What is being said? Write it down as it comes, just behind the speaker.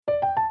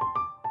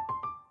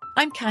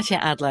I'm Katya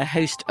Adler,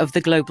 host of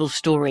The Global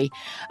Story.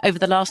 Over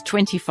the last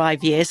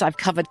 25 years, I've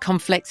covered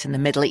conflicts in the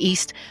Middle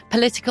East,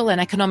 political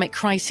and economic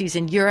crises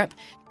in Europe,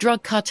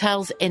 drug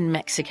cartels in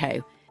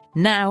Mexico.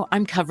 Now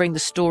I'm covering the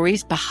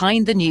stories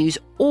behind the news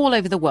all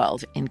over the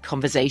world in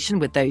conversation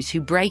with those who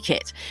break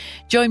it.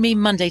 Join me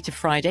Monday to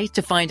Friday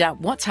to find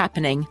out what's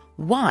happening,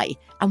 why,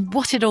 and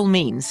what it all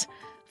means.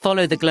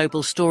 Follow The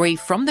Global Story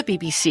from the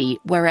BBC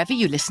wherever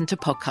you listen to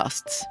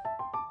podcasts.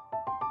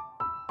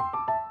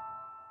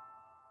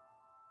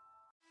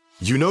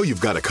 You know you've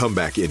got a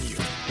comeback in you.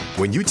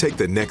 When you take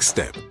the next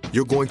step,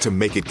 you're going to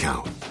make it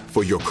count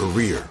for your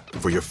career,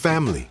 for your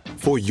family,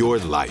 for your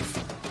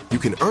life. You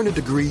can earn a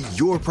degree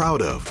you're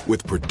proud of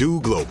with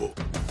Purdue Global.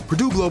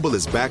 Purdue Global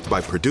is backed by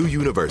Purdue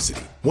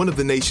University, one of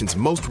the nation's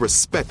most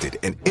respected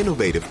and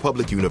innovative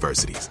public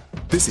universities.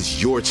 This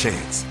is your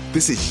chance.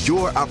 This is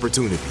your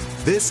opportunity.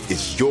 This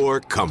is your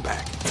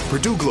comeback.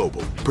 Purdue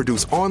Global,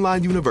 Purdue's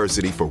online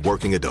university for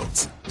working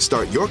adults.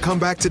 Start your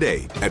comeback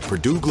today at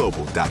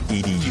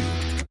purdueglobal.edu.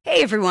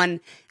 Hey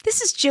everyone,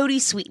 this is Jodie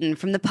Sweetin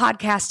from the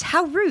podcast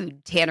How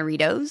Rude,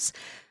 Tanneritos.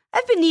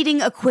 I've been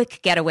needing a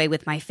quick getaway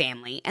with my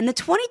family, and the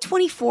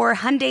 2024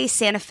 Hyundai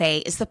Santa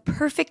Fe is the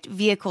perfect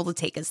vehicle to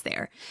take us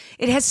there.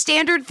 It has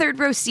standard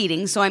third-row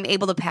seating, so I'm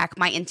able to pack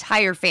my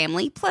entire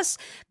family, plus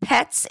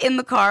pets, in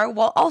the car,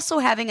 while also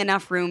having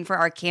enough room for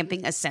our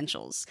camping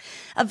essentials.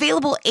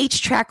 Available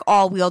H-Track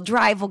all-wheel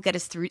drive will get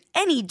us through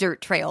any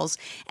dirt trails,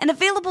 and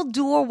available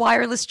dual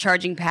wireless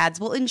charging pads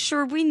will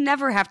ensure we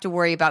never have to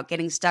worry about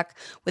getting stuck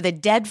with a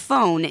dead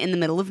phone in the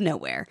middle of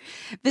nowhere.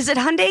 Visit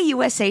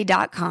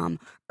HyundaiUSA.com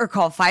or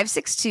call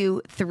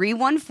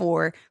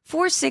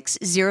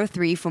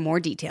 562-314-4603 for more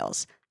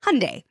details.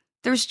 Hyundai,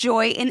 there's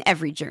joy in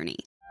every journey.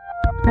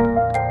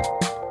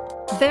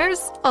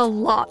 There's a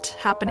lot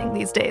happening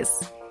these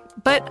days,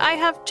 but I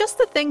have just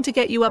the thing to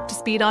get you up to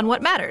speed on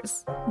what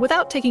matters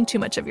without taking too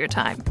much of your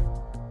time.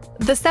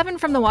 The 7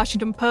 from the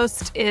Washington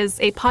Post is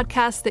a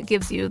podcast that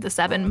gives you the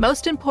 7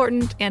 most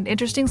important and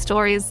interesting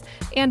stories,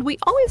 and we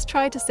always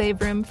try to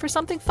save room for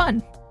something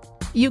fun.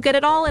 You get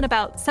it all in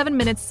about 7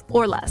 minutes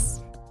or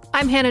less.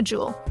 I'm Hannah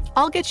Jewell.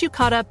 I'll get you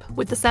caught up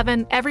with the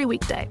 7 every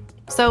weekday.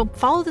 So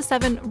follow the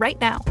 7 right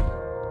now.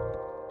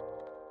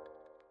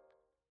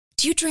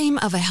 Do you dream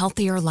of a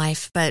healthier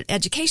life, but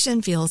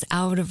education feels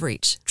out of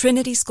reach?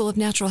 Trinity School of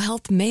Natural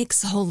Health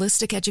makes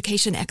holistic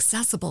education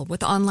accessible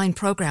with online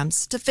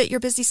programs to fit your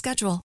busy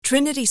schedule.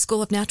 Trinity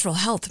School of Natural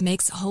Health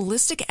makes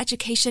holistic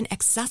education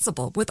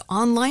accessible with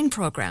online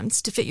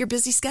programs to fit your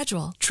busy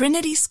schedule.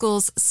 Trinity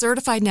School's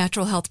Certified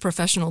Natural Health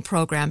Professional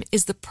Program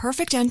is the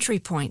perfect entry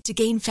point to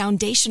gain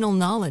foundational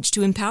knowledge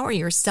to empower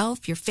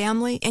yourself, your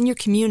family, and your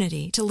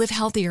community to live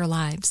healthier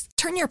lives.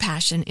 Turn your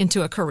passion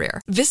into a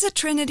career. Visit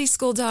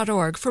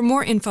trinityschool.org for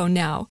more info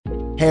now.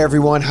 Hey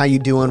everyone, how you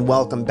doing?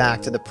 Welcome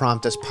back to the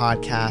Prompt Us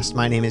podcast.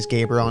 My name is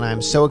Gabriel and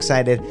I'm so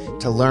excited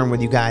to learn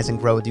with you guys and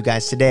grow with you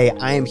guys today.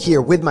 I am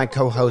here with my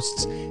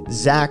co-hosts,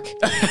 Zach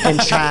and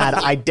Chad.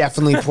 I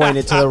definitely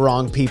pointed to the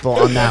wrong people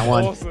on that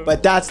one, awesome.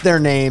 But that's their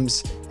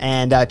names.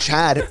 And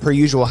Chad, per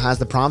usual, has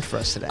the prompt for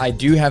us today. I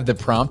do have the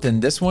prompt,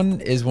 and this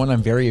one is one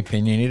I'm very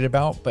opinionated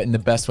about, but in the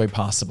best way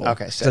possible.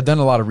 Okay, so I've done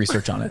a lot of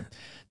research on it.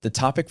 The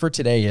topic for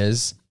today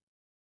is,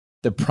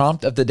 the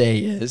prompt of the day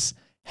is,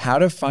 how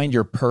to find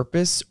your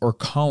purpose or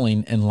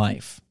calling in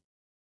life.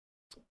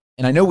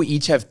 And I know we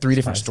each have 3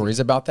 different stories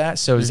about that.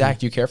 So Zach,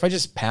 do you care if I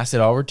just pass it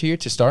over to you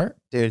to start?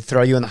 Dude,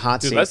 throw you in the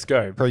hot seat. Let's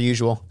go. Per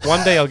usual.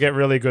 One day I'll get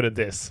really good at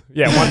this.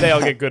 Yeah, one day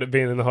I'll get good at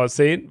being in the hot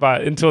seat.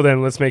 But until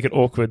then, let's make it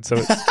awkward so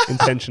it's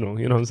intentional.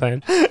 You know what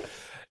I'm saying?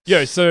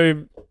 Yo,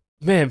 so,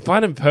 man,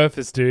 finding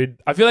purpose,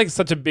 dude. I feel like it's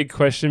such a big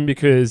question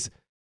because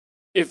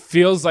it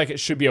feels like it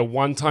should be a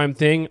one-time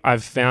thing.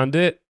 I've found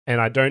it and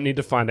I don't need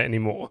to find it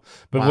anymore.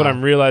 But what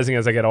I'm realizing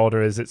as I get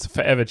older is it's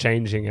forever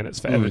changing and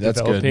it's forever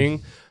developing.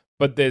 Good.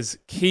 But there's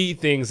key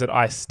things that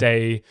I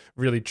stay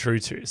really true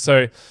to.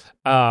 So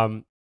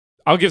I'll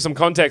give some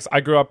context. I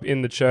grew up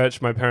in the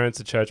church. My parents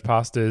are church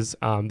pastors.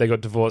 They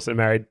got divorced and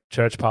married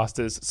church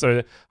pastors.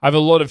 So I have a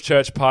lot of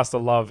church pastor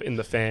love in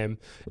the fam.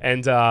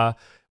 And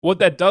what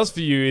that does for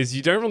you is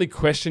you don't really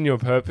question your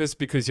purpose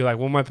because you're like,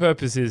 well, my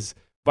purpose is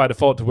by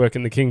default to work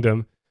in the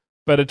kingdom.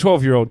 But a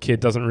 12-year-old kid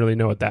doesn't really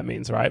know what that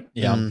means, right?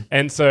 Yeah.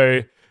 And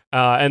so,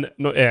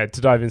 to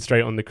dive in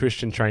straight on the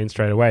Christian train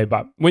straight away,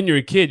 but when you're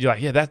a kid, you're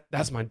like, yeah,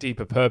 that's my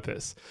deeper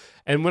purpose.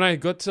 And when I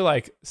got to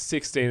like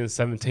 16 and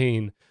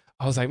 17,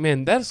 I was like,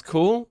 man, that's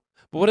cool.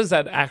 But what does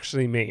that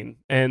actually mean?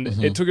 And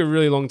it took a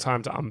really long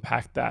time to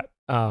unpack that.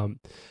 And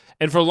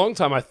for a long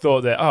time, I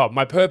thought that,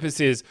 my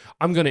purpose is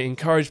I'm going to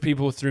encourage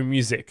people through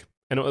music.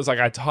 And it was like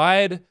I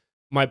tied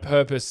my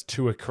purpose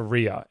to a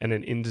career and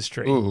an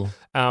industry. And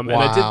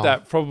I did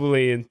that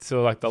probably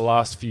until like the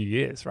last few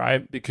years,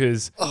 right?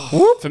 Because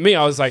for me,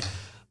 I was like,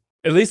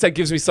 at least that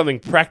gives me something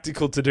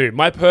practical to do.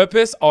 My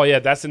purpose,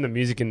 that's in the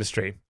music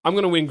industry. I'm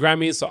going to win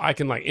Grammys so I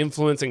can like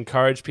influence,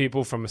 encourage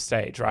people from a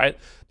stage, right?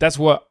 That's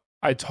what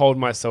I told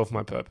myself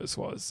my purpose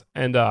was.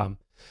 And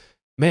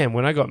man,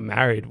 when I got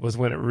married was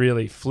when it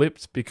really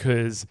flipped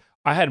because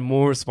I had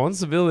more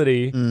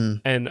responsibility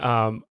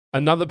and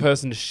another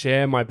person to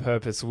share my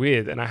purpose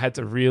with, and I had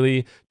to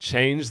really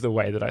change the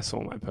way that I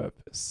saw my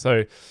purpose.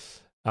 So,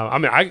 I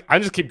mean, I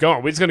just keep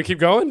going. We're just going to keep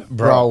going?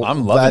 Bro,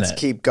 I'm loving let's it.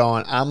 keep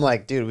going. I'm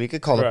like, dude, we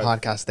could call the Bro.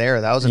 podcast there.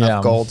 That was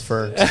enough gold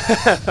for.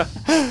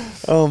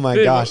 Oh my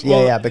Dude, gosh,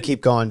 well- yeah, but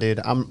keep going, dude.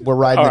 We're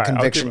riding All the right, I'll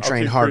conviction keep- I'll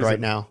train keep hard cruising. right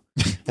now,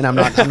 and I'm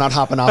not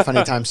hopping off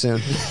anytime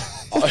soon.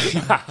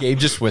 Gabe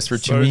just whispered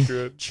to So me,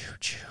 good. choo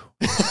choo.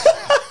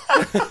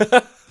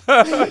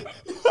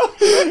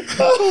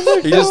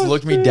 He just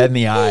looked me dead in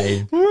the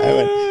eye. I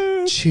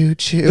went choo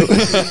choo.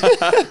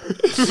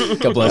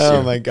 God bless you.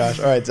 Oh my gosh!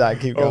 All right, Zach,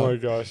 keep Oh my going.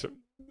 gosh.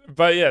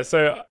 But yeah,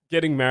 so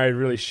getting married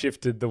really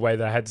shifted the way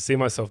that I had to see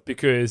myself,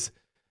 because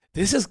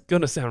this is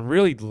going to sound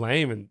really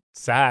lame and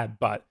sad,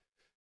 but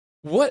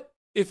what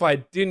if I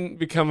didn't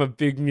become a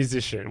big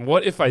musician?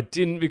 What if I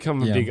didn't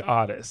become a Yeah. big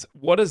artist?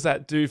 What does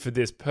that do for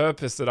this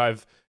purpose that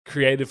I've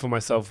created for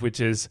myself, which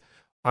is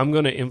I'm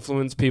going to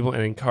influence people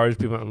and encourage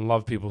people and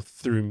love people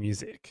through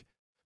music?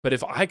 But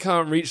if I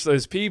can't reach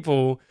those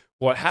people,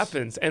 what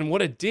happens? And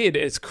what it did,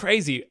 it's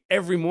crazy.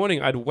 Every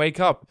morning I'd wake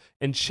up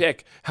and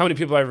check how many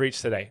people I've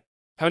reached today.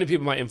 How many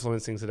people am I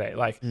influencing today?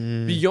 Like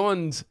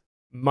beyond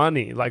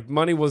money, like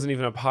money wasn't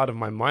even a part of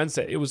my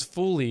mindset. It was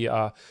fully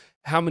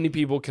how many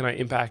people can I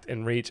impact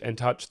and reach and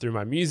touch through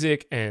my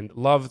music and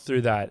love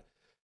through that.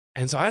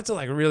 And so I had to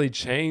like really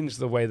change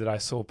the way that I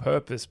saw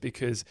purpose,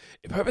 because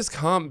purpose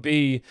can't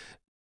be,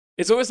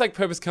 it's always like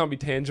purpose can't be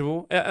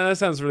tangible. And that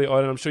sounds really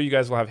odd, and I'm sure you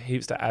guys will have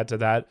heaps to add to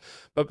that.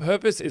 But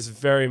purpose is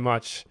very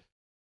much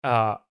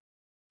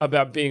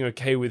about being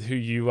okay with who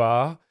you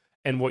are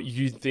and what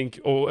you think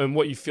and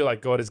what you feel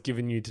like God has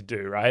given you to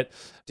do, right?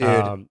 Dude,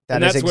 and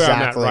that is that's where I'm at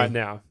exactly- right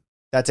now.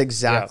 That's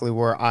exactly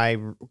where I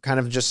kind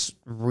of just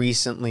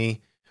recently,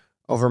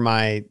 over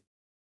my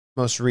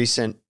most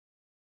recent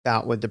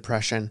bout with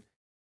depression,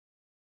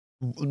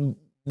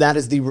 that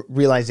is the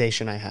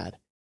realization I had,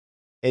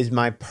 is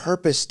my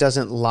purpose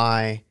doesn't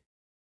lie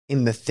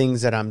in the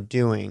things that I'm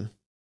doing.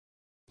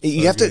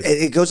 You have to,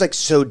 it goes like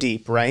so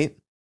deep, right?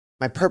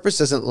 My purpose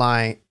doesn't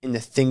lie in the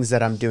things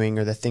that I'm doing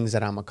or the things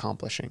that I'm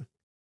accomplishing.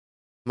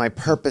 My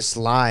purpose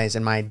lies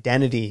and my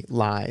identity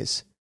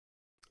lies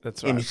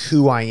That's in right.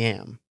 who I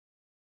am.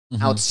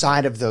 Mhm.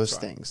 Outside of those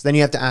That's right. things, then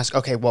you have to ask,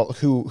 okay, well,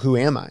 who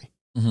am I?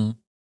 Mhm.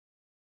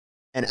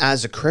 And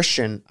as a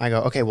Christian, I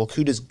go, okay, well,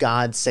 who does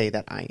God say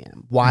that I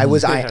am? Why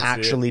was I That's it.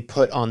 actually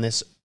put on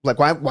this? Like,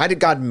 why did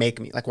God make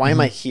me? Like, why am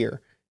I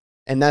here?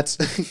 And that's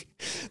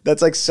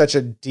that's like such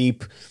a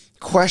deep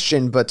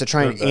question, but to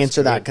try and That's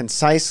answer that good.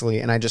 concisely,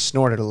 and I just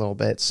snorted a little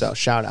bit, so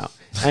shout out.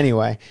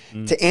 Anyway,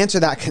 to answer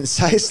that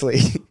concisely,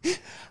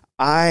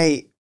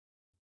 I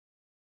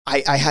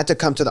had to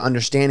come to the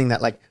understanding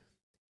that like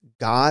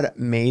God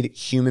made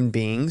human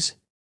beings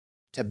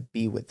to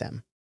be with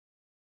them,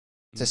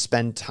 to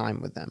spend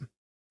time with them.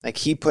 Like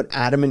he put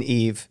Adam and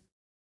Eve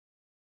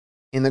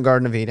in the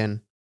Garden of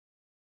Eden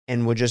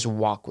and would just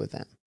walk with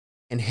them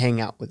and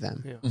hang out with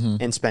them Yeah. Mhm.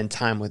 and spend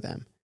time with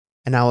them.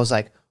 And I was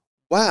like,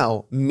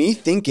 wow, me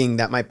thinking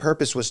that my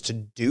purpose was to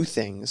do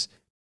things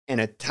and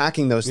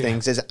attacking those Yeah.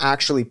 things is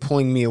actually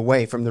pulling me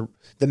away from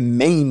the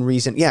main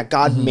reason. Yeah,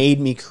 God made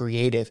me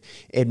creative.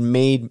 It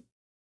made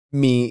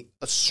me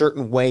a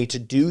certain way to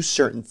do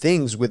certain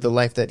things with the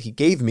life that he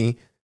gave me,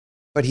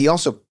 but he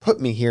also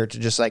put me here to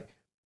just like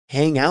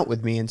hang out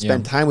with me and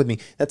spend time with me.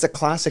 That's a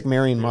classic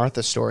Mary and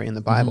Martha story in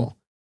the Bible.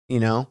 You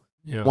know,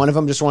 Yeah. one of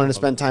them just wanted to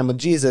spend time with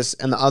Jesus,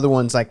 and the other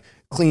one's like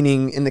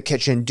cleaning in the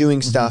kitchen,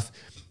 doing stuff.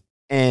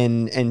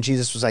 And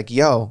Jesus was like,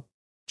 yo,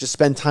 just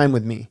spend time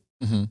with me.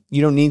 Mhm.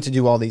 You don't need to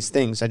do all these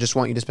things. I just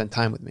want you to spend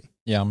time with me.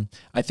 Yeah.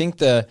 I think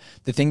the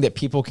thing that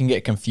people can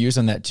get confused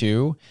on that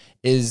too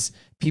is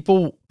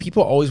people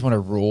always want a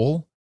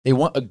rule. They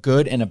want a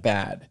good and a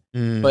bad.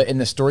 But in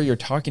the story you're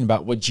talking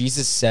about, what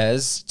Jesus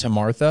says to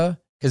Martha,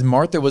 because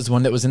Martha was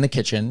one that was in the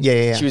kitchen.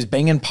 Yeah. She was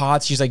banging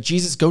pots. She's like,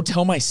 Jesus, go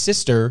tell my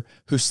sister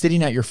who's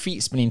sitting at your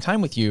feet spending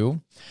time with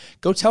you,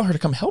 go tell her to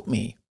come help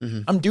me.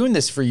 I'm doing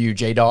this for you,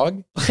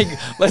 J-Dog. Like,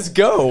 let's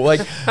go.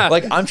 Like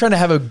I'm trying to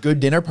have a good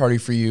dinner party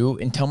for you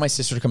and tell my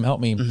sister to come help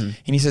me. And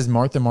he says,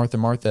 Martha, Martha,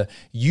 Martha,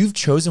 you've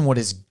chosen what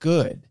is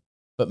good,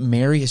 but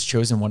Mary has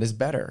chosen what is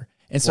better.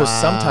 And so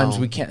sometimes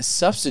we can't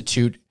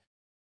substitute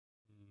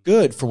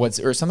good for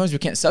sometimes we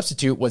can't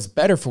substitute what's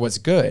better for what's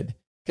good.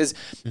 Because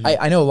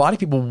I know a lot of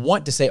people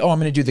want to say, oh, I'm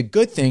going to do the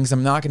good things.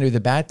 I'm not going to do the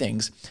bad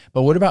things.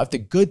 But what about if the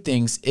good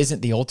things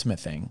isn't the ultimate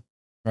thing?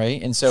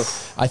 Right. And so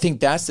I think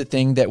that's the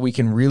thing that we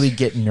can really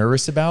get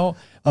nervous about.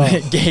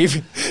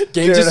 Gabe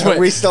Dude, just went,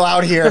 we still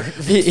out here.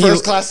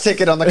 First class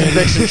ticket on the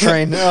conviction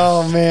train.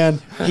 Oh, man.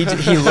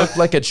 he looked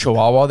like a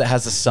chihuahua that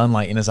has the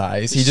sunlight in his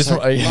eyes. He just,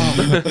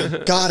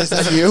 God, is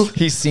that you?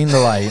 he's seen the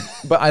light.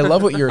 But I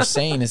love what you're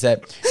saying is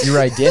that your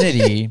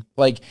identity,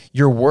 like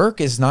your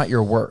work is not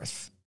your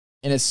worth.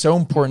 And it's so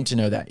important to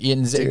know that.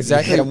 And Dude,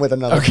 exactly. hit him with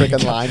another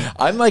freaking line.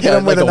 I'm like Hit a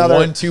him with another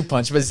 1-2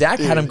 punch. But Zach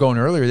had him going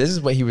earlier. This is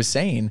what he was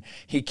saying.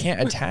 He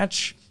can't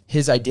attach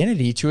his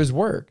identity to his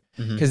work.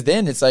 Because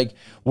then it's like,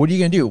 what are you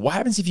going to do? What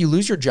happens if you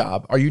lose your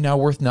job? Are you now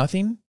worth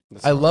nothing?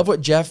 I love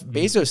what Jeff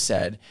Bezos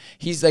said.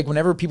 He's like,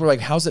 whenever people are like,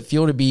 how's it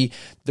feel to be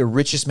the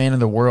richest man in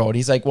the world?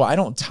 He's like, well, I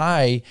don't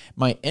tie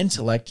my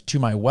intellect to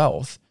my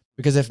wealth.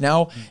 Because if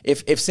I'm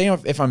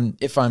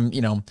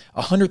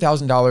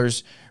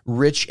 $100,000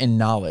 rich in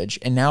knowledge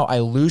and now I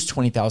lose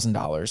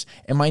 $20,000,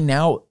 am I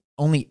now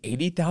only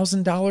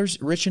 $80,000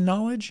 rich in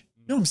knowledge?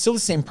 No, I'm still the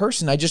same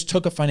person. I just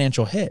took a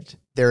financial hit.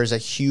 There is a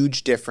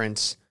huge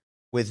difference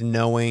with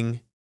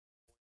knowing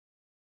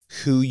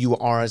who you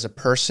are as a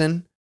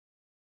person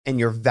and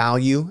your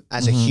value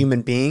as a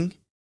human being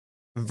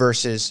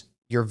versus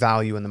your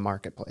value in the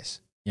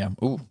marketplace. Yeah.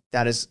 Ooh.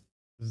 That is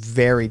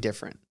very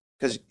different.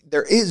 Because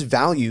there is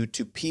value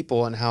to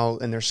people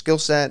and their skill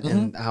set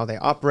and how they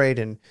operate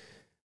and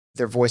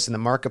their voice in the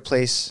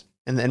marketplace.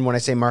 And then when I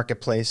say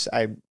marketplace,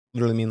 I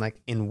literally mean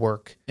like in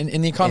work.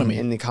 In the economy.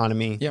 In the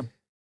economy. Yeah.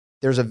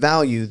 There's a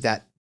value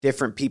that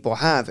different people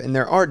have, and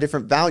there are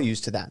different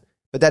values to that.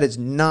 But that is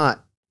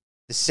not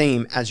the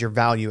same as your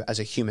value as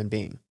a human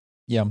being.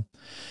 Yeah.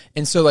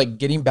 And so like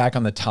getting back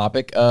on the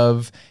topic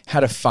of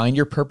how to find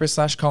your purpose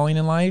 / calling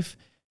in life,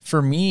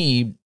 for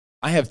me,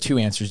 I have two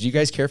answers. Do you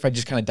guys care if I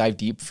just kind of dive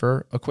deep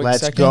for a quick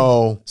second? Let's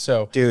go.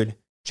 So, dude,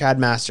 Chad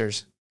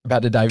Masters,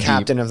 about to dive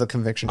captain deep. Of the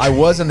conviction. I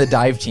was on the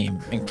dive team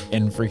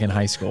in freaking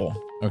high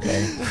school.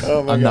 Okay.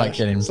 Oh my I'm gosh. not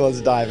kidding. So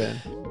let's dive in.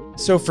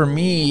 So for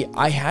me,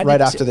 I had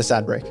right after this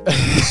ad break.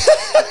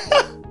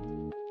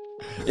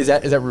 Is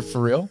that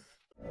for real?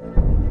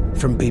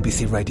 From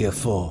BBC Radio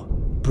 4,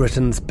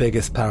 Britain's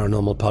biggest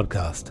paranormal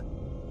podcast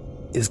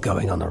is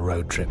going on a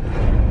road trip.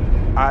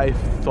 I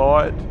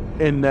thought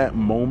in that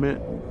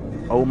moment,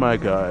 oh my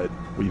God,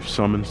 we've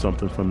summoned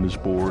something from this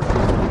board.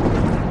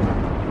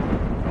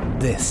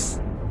 This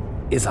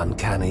is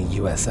Uncanny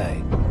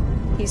USA.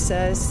 He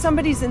says,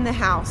 somebody's in the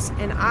house,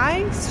 and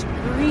I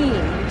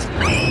screamed.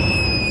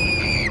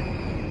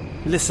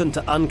 Listen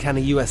to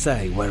Uncanny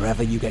USA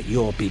wherever you get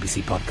your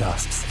BBC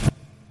podcasts,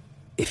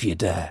 if you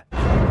dare.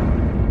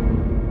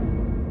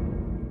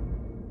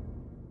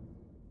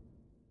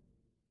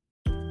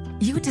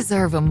 You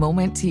deserve a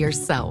moment to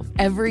yourself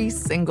every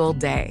single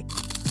day.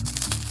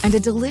 And a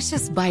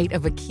delicious bite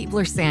of a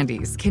Keebler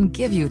Sandies can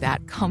give you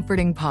that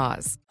comforting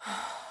pause.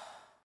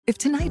 If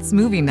tonight's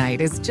movie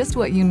night is just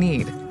what you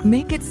need,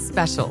 make it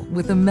special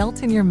with the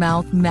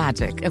melt-in-your-mouth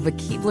magic of a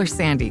Keebler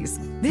Sandies.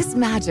 This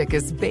magic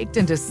is baked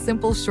into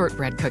simple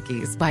shortbread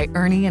cookies by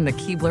Ernie and the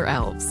Keebler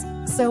Elves.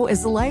 So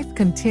as life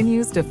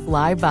continues to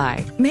fly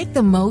by, make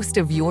the most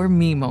of your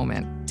me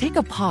moment. Take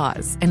a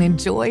pause and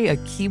enjoy a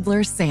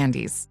Keebler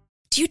Sandies.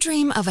 Do you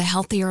dream of a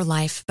healthier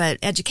life, but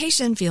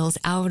education feels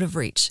out of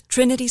reach?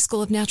 Trinity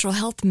School of Natural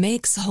Health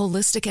makes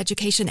holistic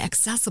education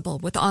accessible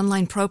with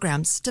online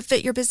programs to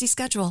fit your busy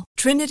schedule.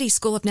 Trinity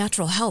School of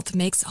Natural Health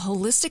makes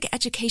holistic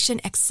education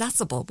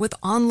accessible with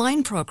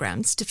online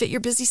programs to fit your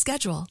busy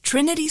schedule.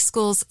 Trinity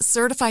School's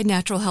Certified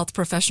Natural Health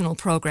Professional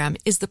Program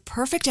is the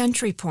perfect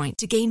entry point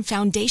to gain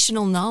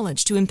foundational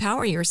knowledge to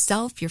empower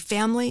yourself, your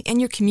family,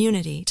 and your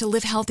community to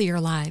live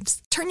healthier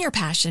lives. Turn your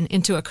passion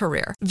into a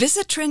career.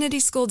 Visit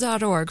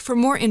trinityschool.org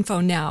for more info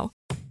now.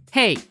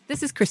 Hey,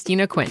 this is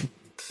Christina Quinn.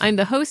 I'm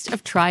the host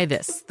of Try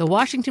This, the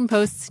Washington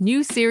Post's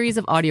new series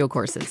of audio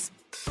courses.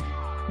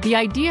 The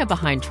idea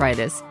behind Try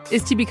This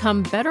is to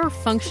become better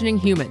functioning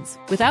humans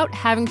without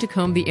having to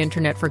comb the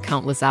internet for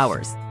countless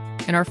hours.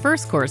 In our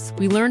first course,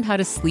 we learned how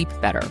to sleep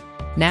better.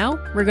 Now,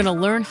 we're going to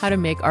learn how to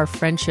make our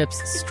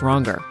friendships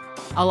stronger.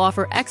 I'll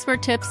offer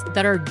expert tips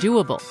that are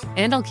doable,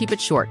 and I'll keep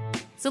it short.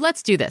 So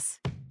let's do this.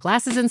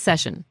 Class is in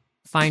session.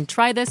 Find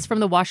Try This from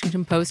the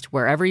Washington Post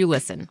wherever you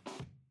listen.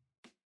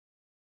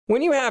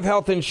 When you have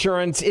health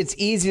insurance, it's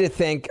easy to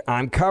think,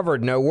 I'm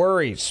covered, no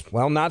worries.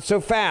 Well, not so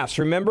fast.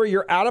 Remember,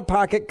 your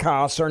out-of-pocket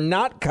costs are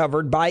not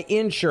covered by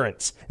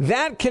insurance.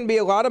 That can be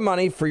a lot of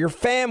money for your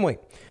family.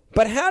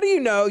 But how do you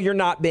know you're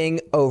not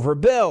being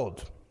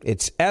overbilled?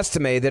 It's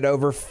estimated that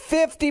over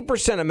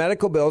 50% of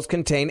medical bills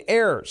contain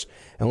errors.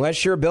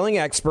 Unless you're a billing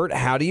expert,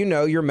 how do you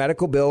know your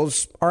medical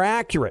bills are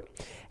accurate?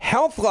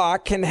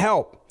 HealthLock can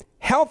help.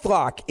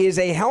 HealthLock is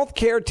a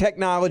healthcare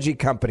technology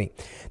company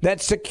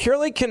that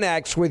securely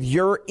connects with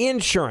your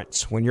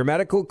insurance. When your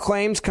medical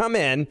claims come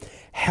in,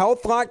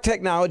 HealthLock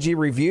technology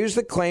reviews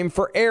the claim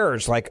for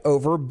errors like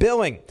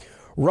overbilling,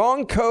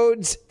 wrong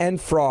codes,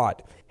 and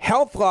fraud.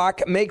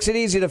 HealthLock makes it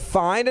easy to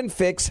find and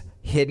fix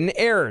hidden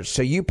errors,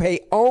 so you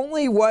pay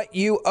only what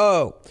you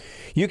owe.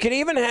 You can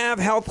even have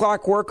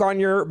HealthLock work on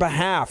your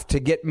behalf to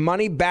get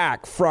money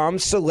back from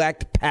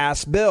select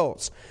past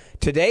bills.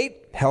 To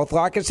date,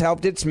 HealthLock has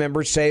helped its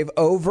members save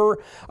over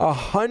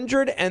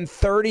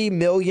 $130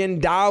 million.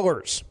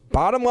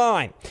 Bottom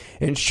line,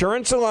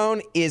 insurance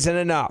alone isn't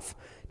enough.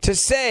 To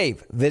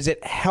save,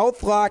 visit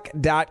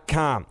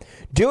healthlock.com.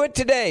 Do it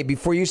today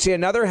before you see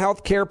another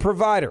healthcare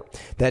provider.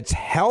 That's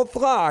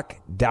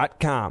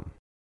healthlock.com.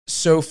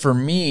 So for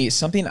me,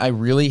 something I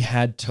really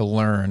had to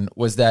learn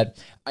was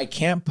that I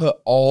can't put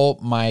all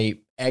my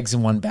eggs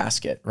in one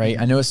basket, right?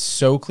 I know it's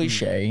so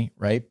cliche,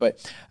 right?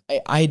 But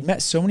I had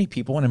met so many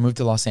people when I moved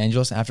to Los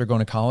Angeles after going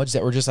to college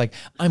that were just like,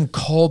 I'm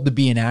called to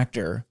be an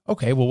actor.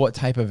 Okay, well, what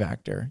type of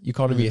actor? You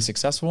called to be a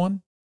successful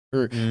one?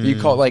 Or you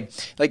call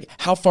it like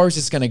how far is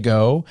this going to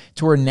go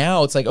to where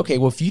now it's like, okay,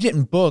 well, if you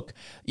didn't book,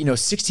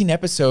 16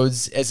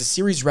 episodes as a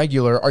series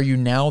regular, are you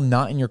now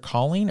not in your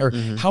calling? Or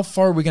how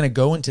far are we going to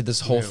go into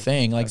this whole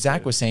thing? Like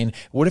Zach was saying,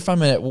 what if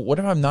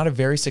I'm not a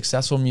very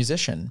successful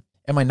musician?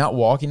 Am I not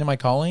walking in my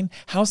calling?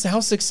 How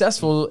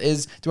successful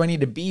do I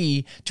need to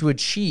be to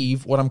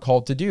achieve what I'm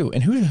called to do?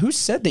 And who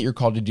said that you're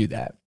called to do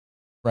that?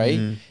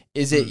 Right?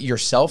 Is it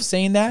yourself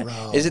saying that?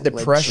 Bro, is it the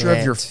pressure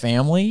of your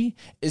family?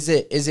 Is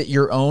it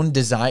your own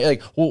desire?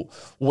 Like, well,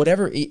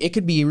 whatever. It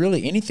could be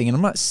really anything. And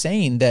I'm not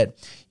saying that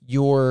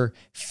your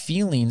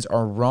feelings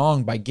are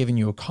wrong by giving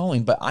you a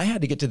calling, but I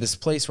had to get to this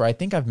place where I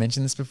think I've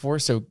mentioned this before.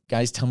 So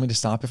guys, tell me to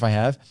stop if I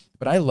have.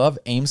 But I love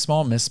aim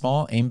small, miss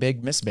small, aim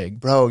big, miss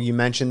big. Bro, you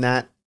mentioned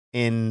that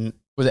in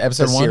was it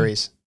episode 1?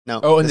 Series. No.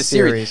 Oh, in the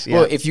series. Yeah.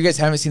 Well, if you guys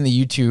haven't seen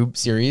the YouTube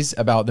series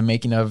about the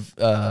making of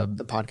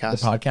the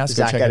podcast, go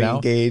Zach check it out.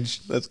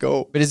 Engaged. Let's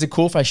go. But is it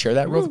cool if I share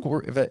that real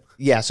quick?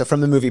 Yeah. So from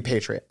the movie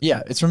Patriot.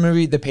 Yeah, it's from the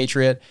movie The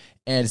Patriot,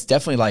 and it's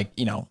definitely like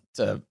there's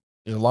a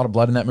lot of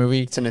blood in that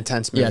movie. It's an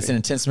intense movie. Yeah, it's an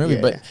intense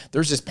movie. But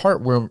there's this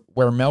part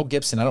where Mel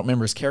Gibson, I don't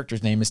remember his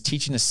character's name, is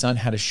teaching his son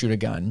how to shoot a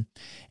gun,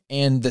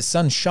 and the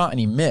son shot and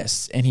he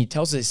missed, and he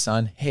tells his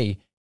son, "Hey,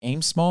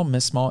 aim small,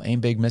 miss small,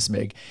 aim big, miss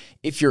big.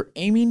 If you're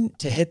aiming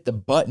to hit the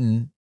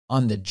button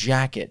on the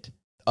jacket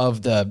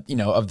of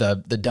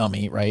the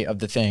dummy, right, of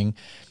the thing,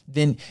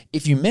 then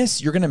if you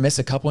miss, you're going to miss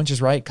a couple inches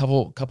right,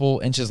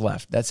 couple inches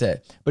left. That's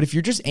it. But if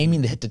you're just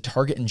aiming to hit the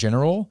target in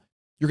general,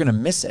 you're going to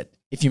miss it.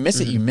 If you miss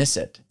it, you miss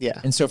it.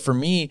 Yeah. And so for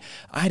me,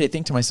 I had to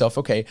think to myself,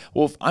 okay,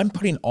 well, if I'm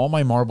putting all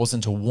my marbles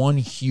into one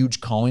huge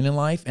calling in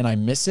life and I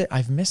miss it,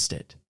 I've missed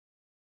it.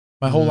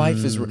 My whole life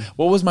is,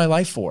 what was my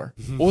life for?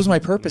 What was my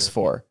purpose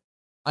for?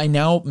 I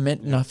now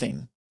meant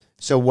nothing.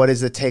 So what is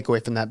the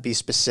takeaway from that? Be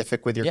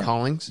specific with your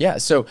callings? Yeah.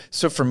 So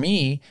for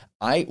me,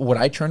 what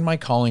I turned my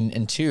calling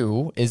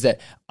into is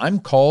that I'm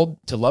called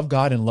to love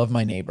God and love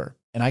my neighbor.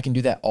 And I can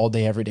do that all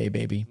day, every day,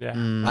 baby.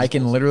 Yeah. I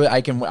can literally, I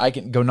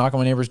can go knock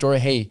on my neighbor's door.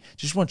 Hey,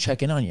 just want to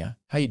check in on you.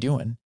 How you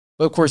doing?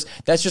 But of course,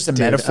 that's just a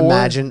metaphor.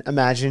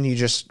 Imagine you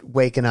just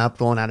waking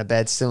up, rolling out of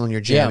bed, still in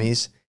your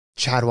jammies. Yeah.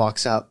 Chad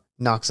walks up,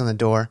 knocks on the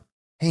door.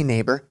 Hey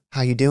neighbor,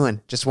 how you doing?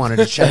 Just wanted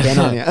to check in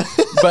on you.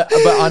 But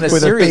on a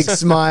with serious, a big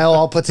smile,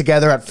 all put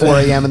together at 4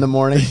 a.m. in the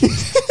morning.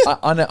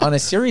 on a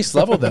serious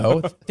level,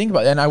 though, think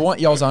about it, and I want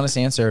y'all's honest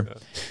answer.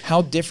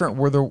 How different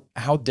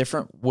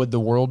would the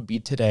world be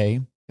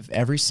today if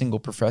every single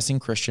professing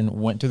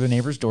Christian went to their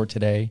neighbor's door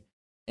today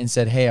and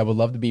said, "Hey, I would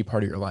love to be a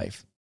part of your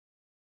life"?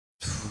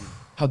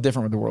 How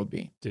different would the world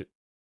be? Dude.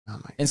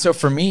 And so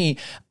for me,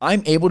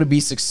 I'm able to be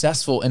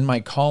successful in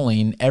my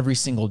calling every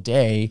single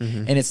day.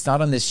 And it's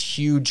not on this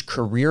huge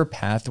career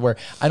path where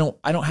I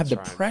don't have the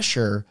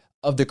pressure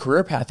of the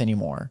career path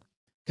anymore,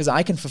 because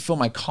I can fulfill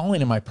my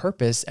calling and my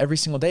purpose every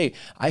single day.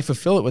 I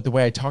fulfill it with the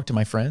way I talk to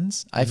my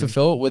friends. I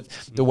fulfill it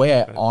with the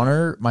way I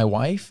honor my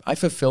wife. I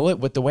fulfill it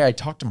with the way I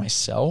talk to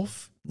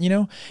myself.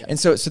 And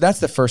so that's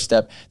the first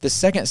step. The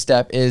second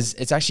step is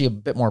it's actually a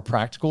bit more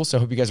practical. So I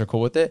hope you guys are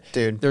cool with it.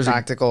 Dude,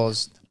 practical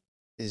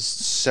is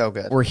so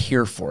good. We're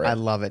here for it. I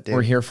love it, dude.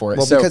 We're here for it.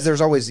 Well, because there's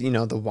always,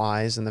 the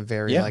whys and the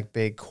very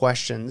big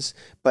questions,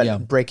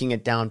 but breaking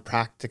it down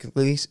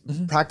practically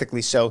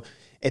so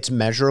it's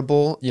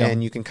measurable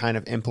and you can kind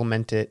of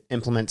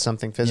implement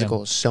something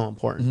physical is so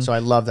important. So I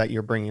love that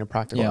you're bringing a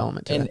practical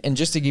element to it. And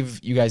just to give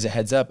you guys a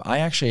heads up, I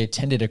actually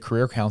attended a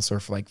career counselor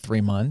for like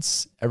 3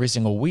 months every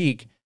single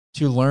week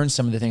to learn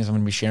some of the things I'm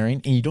going to be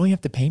sharing. And you don't even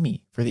have to pay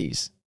me for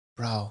these.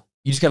 Bro.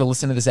 You just got to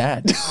listen to this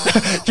ad.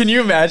 Can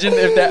you imagine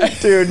if that?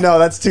 Dude, no,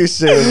 that's too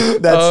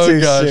soon. That's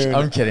too soon.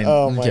 I'm kidding.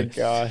 Oh my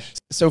gosh.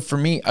 So for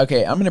me,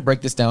 okay, I'm going to break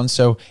this down.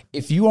 So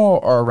if you all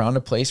are around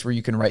a place where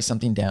you can write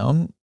something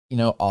down,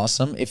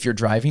 awesome. If you're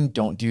driving,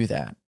 don't do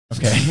that.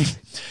 Okay.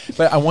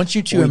 But I want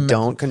you to. We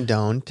don't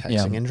condone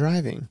texting and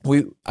driving.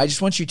 I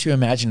just want you to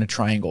imagine a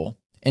triangle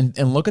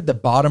and look at the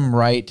bottom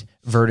right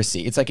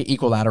vertice. It's like an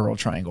equilateral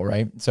triangle,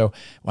 right? So,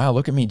 wow,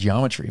 look at me,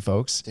 geometry,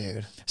 folks.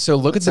 Dude. So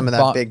look at some of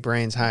that big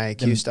brains, high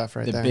IQ stuff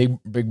right there. The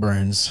big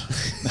brains.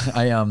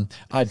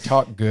 I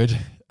talk good.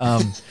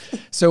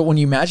 So when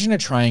you imagine a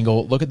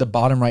triangle, look at the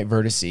bottom right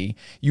vertice.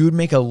 You would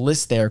make a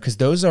list there because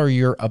those are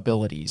your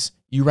abilities.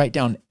 You write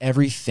down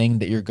everything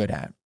that you're good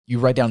at. You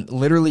write down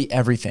literally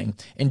everything,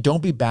 and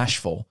don't be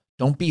bashful.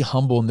 Don't be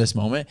humble in this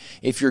moment.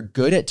 If you're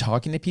good at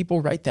talking to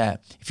people, write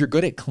that. If you're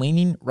good at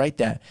cleaning, write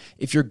that.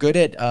 If you're good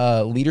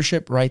at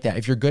leadership, write that.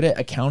 If you're good at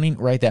accounting,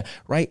 write that.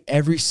 Write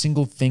every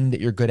single thing that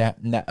you're good at,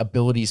 and that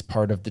abilities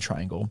part of the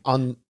triangle.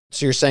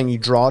 So you're saying you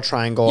draw a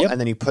triangle and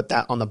then you put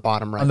that on the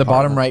bottom right. On the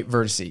bottom right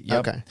vertice.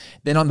 Yep. Okay.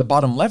 Then on the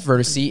bottom left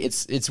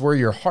vertice, it's where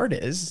your heart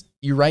is.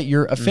 You write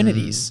your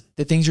affinities,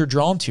 the things you're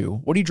drawn to.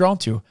 What are you drawn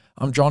to?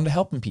 I'm drawn to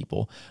helping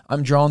people.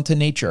 I'm drawn to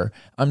nature.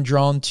 I'm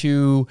drawn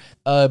to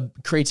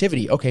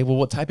creativity. Okay, well,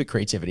 what type of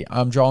creativity?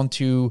 I'm drawn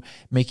to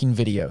making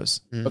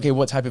videos. Okay,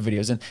 what type of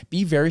videos? And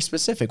be very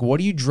specific. What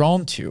are you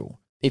drawn to?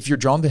 If you're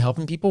drawn to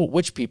helping people,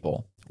 which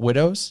people?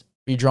 Widows?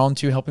 Are you drawn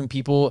to helping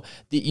people,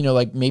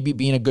 like maybe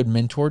being a good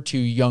mentor to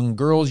young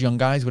girls, young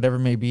guys, whatever it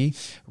may be?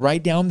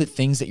 Write down the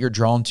things that you're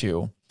drawn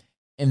to.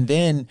 And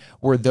then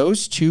where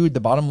those two,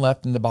 the bottom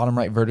left and the bottom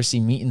right vertex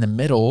meet in the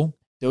middle,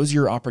 those are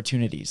your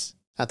opportunities.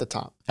 At the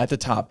top. At the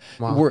top.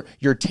 Wow. Where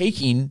you're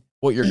taking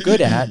what you're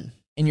good at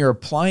and you're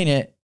applying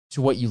it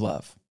to what you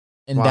love.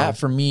 And that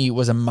for me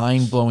was a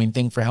mind-blowing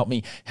thing for help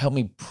me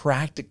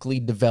practically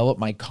develop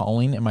my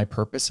calling and my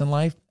purpose in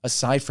life,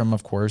 aside from,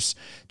 of course,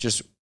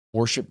 just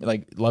worship,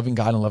 like loving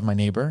God and loving my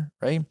neighbor,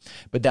 right?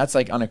 But that's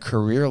like on a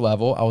career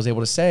level, I was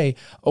able to say,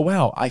 oh,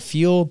 wow, I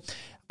feel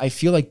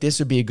like this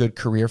would be a good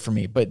career for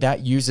me, but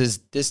that uses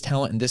this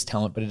talent and this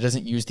talent, but it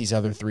doesn't use these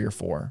other 3 or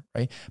 4,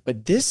 right?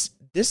 But this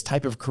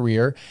type of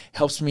career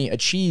helps me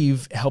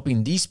achieve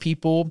helping these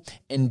people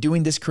and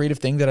doing this creative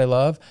thing that I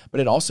love, but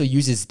it also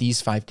uses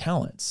these 5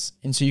 talents.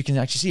 And so you can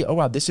actually see, oh,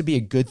 wow, this would be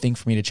a good thing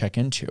for me to check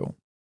into.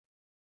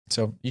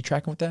 So you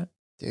tracking with that?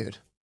 Dude,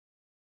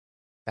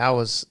 that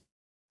was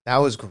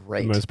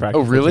great. The most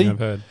practical oh, really? thing I've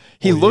heard.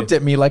 He looked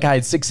at me like I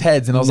had 6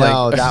 heads, and I was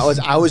like,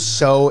 I was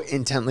so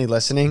intently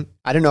listening.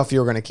 I didn't know if you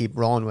were going to keep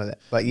rolling with it,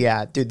 but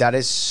yeah, dude,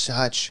 that's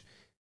such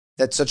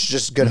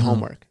just good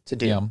homework to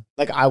do. Yeah.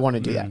 Like I want to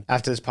do that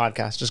after this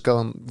podcast. Just go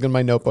in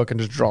my notebook and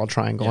just draw a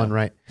triangle and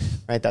write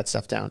that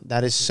stuff down.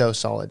 That is so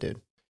solid, dude.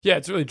 Yeah,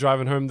 it's really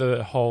driving home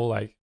the whole,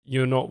 like,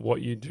 you're not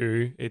what you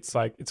do. It's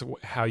like, it's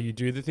how you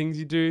do the things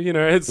you do. You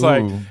know, it's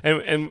like,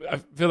 and I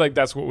feel like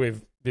that's what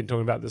we've been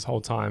talking about this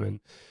whole time. And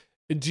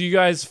do you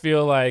guys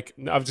feel like,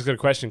 I've just got a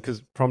question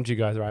because prompt you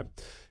guys, right?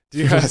 Do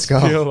you guys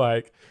feel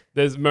like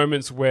there's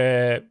moments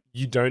where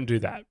you don't do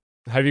that?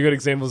 Have you got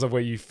examples of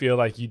where you feel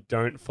like you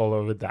don't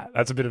follow with that?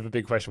 That's a bit of a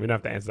big question. We don't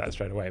have to answer that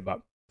straight away, but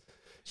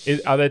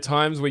are there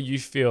times where you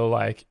feel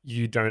like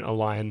you don't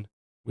align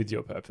with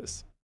your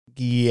purpose?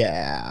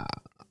 Yeah.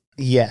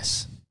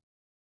 Yes.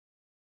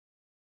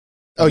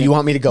 Oh, you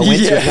want me to go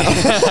into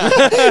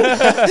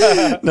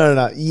it?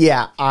 No.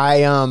 Yeah,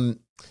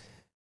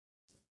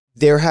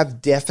 there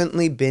have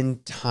definitely been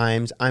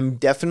times, I'm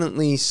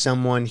definitely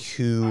someone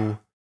who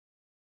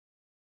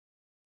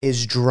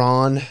is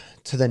drawn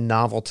to the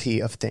novelty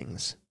of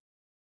things.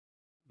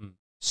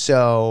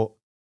 So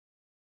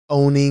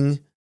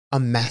owning a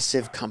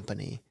massive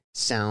company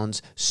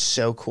sounds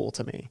so cool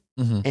to me.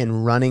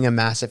 And running a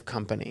massive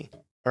company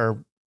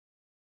or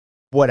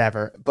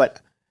whatever.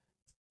 But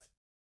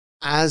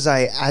as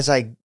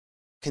I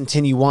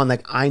continue on,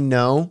 like, I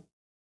know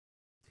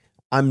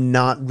I'm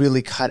not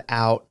really cut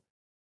out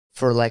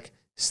for like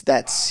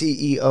that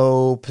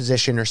CEO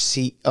position or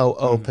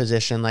COO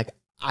position. Like,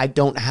 I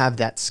don't have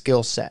that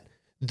skill set.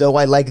 Though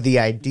I like the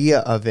idea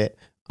of it,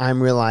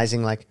 I'm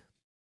realizing like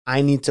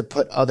I need to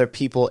put other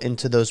people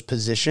into those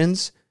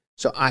positions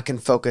so I can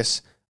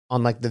focus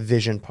on like the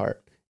vision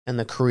part and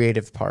the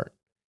creative part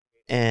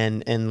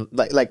and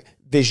like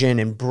vision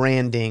and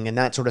branding and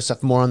that sort of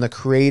stuff more on the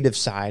creative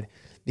side,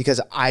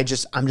 because I'm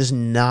just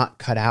not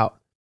cut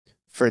out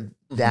for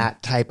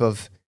that type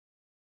of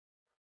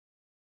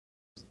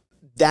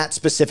that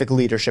specific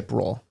leadership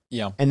role.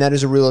 Yeah. And that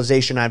is a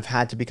realization I've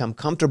had to become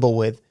comfortable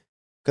with,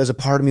 because a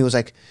part of me was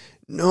like,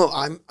 no,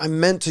 I'm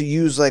meant to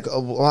use like a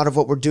lot of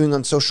what we're doing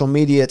on social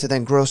media to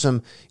then grow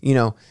some,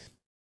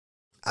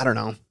 I don't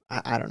know.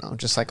 I don't know.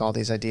 Just like all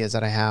these ideas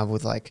that I have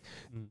with like,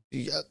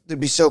 it'd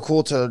be so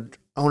cool to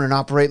own and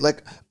operate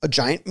like a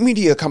giant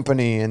media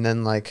company and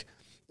then like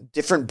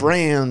different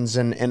brands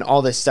and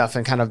all this stuff,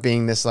 and kind of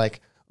being this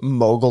like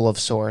mogul of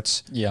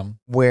sorts. Yeah.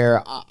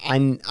 Where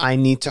I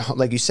need to,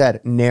 like you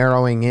said,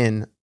 narrowing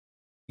in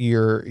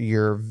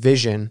your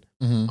vision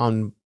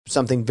on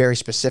something very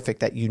specific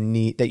that you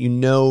need, that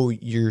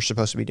you're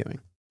supposed to be doing.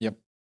 Yep.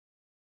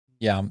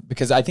 Yeah,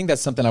 because I think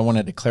that's something I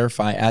wanted to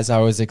clarify as I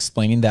was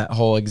explaining that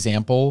whole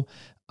example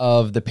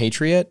of the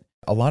Patriot.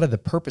 A lot of the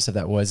purpose of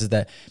that is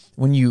that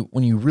when you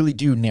really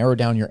do narrow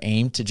down your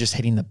aim to just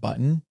hitting the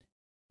button,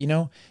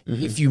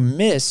 if you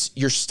miss,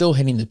 you're still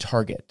hitting the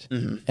target.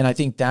 And I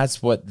think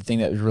that's what the thing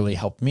that really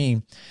helped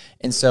me.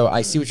 And so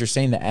I see what you're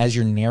saying, that as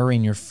you're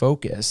narrowing your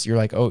focus, you're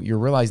like, oh, you're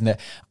realizing that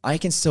I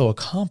can still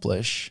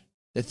accomplish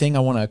the thing I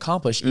want to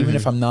accomplish, even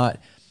if I'm not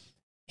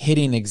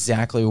hitting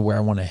exactly where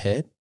I want to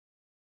hit,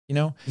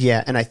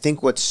 Yeah. And I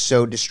think what's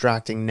so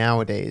distracting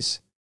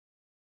nowadays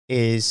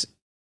is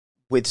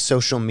with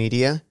social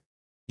media,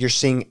 you're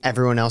seeing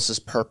everyone else's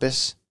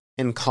purpose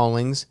and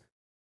callings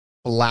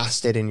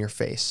blasted in your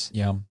face.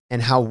 Yeah.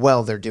 And how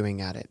well they're doing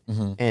at it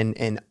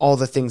and all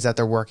the things that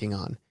they're working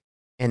on.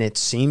 And it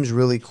seems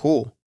really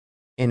cool.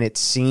 And it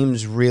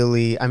seems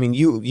really, I mean,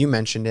 you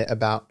mentioned it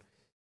about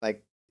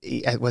like,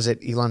 was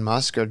it Elon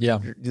Musk or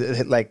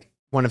like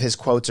one of his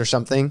quotes or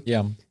something?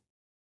 Yeah.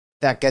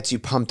 That gets you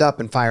pumped up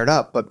and fired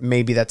up, but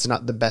maybe that's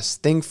not the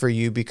best thing for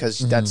you,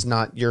 because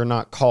you're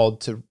not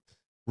called to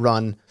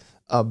run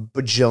a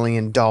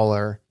bajillion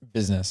dollar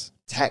business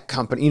tech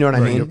company. You know what I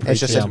mean? It's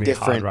just a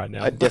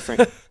different,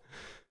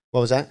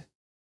 what was that?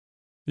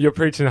 You're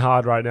preaching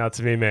hard right now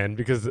to me, man,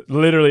 because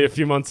literally a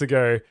few months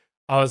ago,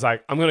 I was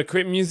like, I'm going to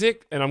quit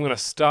music and I'm going to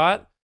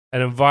start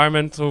an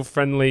environmental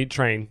friendly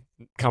train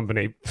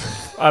company.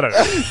 I don't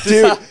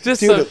know.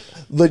 Dude,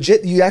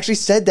 legit, you actually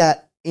said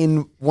that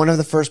in one of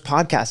the first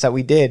podcasts that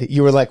we did.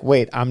 You were like,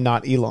 wait, I'm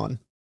not Elon.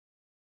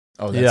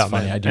 Oh, that's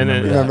funny. Man. I do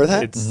remember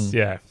that. It's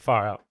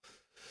far out.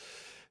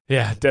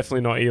 Yeah,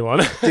 definitely not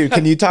Elon. Dude,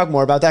 can you talk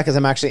more about that? Because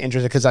I'm actually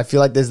interested, because I feel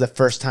like this is the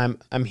first time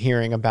I'm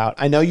hearing about.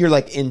 I know you're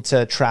like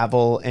into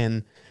travel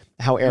and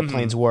how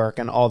airplanes work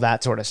and all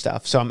that sort of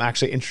stuff. So I'm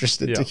actually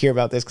interested to hear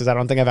about this, because I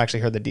don't think I've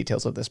actually heard the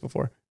details of this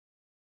before.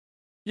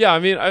 Yeah, I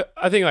mean,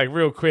 I think like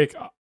real quick,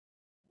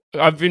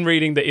 I've been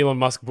reading the Elon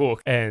Musk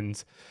book,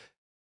 and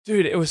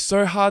dude, it was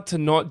so hard to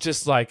not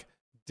just like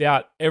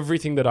doubt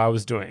everything that I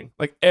was doing.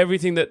 Like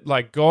everything that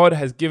like God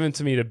has given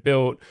to me to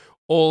build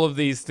all of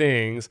these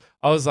things.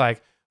 I was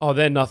like, oh,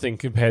 they're nothing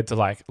compared to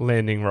like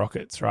landing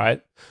rockets,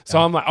 right? So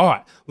I'm like, all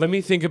right, let me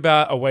think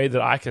about a way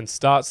that I can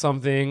start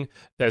something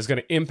that's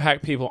going to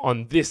impact people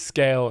on this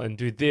scale and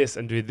do this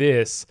and do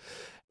this.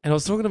 And I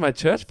was talking to my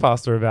church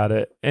pastor about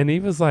it, and he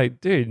was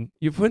like, dude,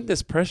 you're putting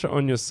this pressure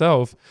on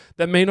yourself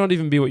that may not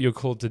even be what you're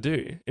called to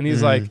do. And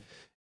he's like,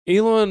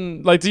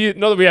 Elon, like,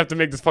 not that we have to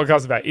make this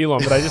podcast about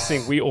Elon, but I just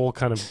think we all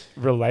kind of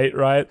relate,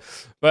 right?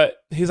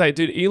 But he's like,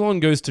 dude,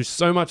 Elon goes through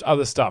so much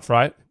other stuff,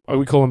 right?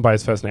 We call him by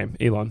his first name,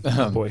 Elon,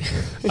 boy.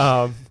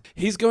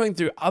 He's going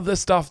through other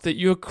stuff that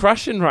you're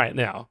crushing right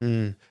now.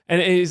 And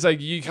he's like,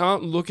 you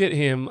can't look at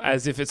him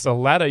as if it's a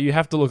ladder. You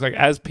have to look like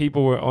as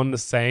people were on the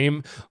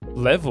same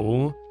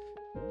level.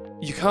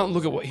 You can't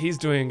look at what he's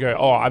doing and go,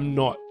 oh, I'm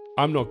not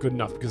good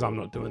enough because I'm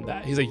not doing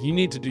that. He's like, you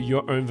need to do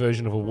your own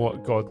version of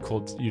what God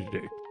called you to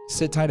do.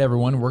 Sit tight,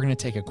 everyone. We're going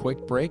to take a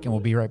quick break and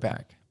we'll be right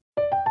back.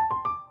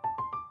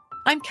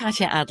 I'm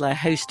Katya Adler,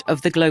 host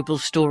of The Global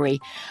Story.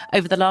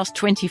 Over the last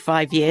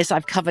 25 years,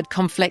 I've covered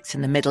conflicts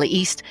in the Middle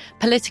East,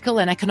 political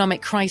and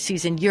economic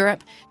crises in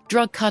Europe,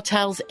 drug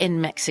cartels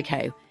in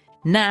Mexico.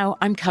 Now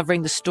I'm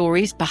covering the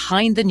stories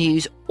behind the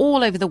news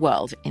all over the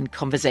world in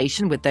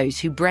conversation with those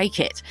who break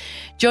it.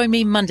 Join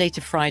me Monday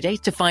to Friday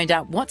to find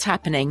out what's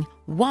happening,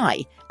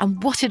 why,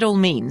 and what it all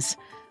means.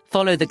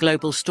 Follow The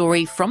Global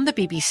Story from the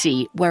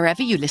BBC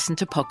wherever you listen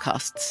to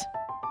podcasts.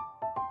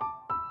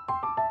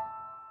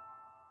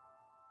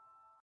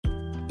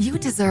 You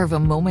deserve a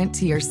moment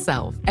to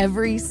yourself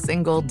every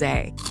single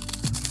day.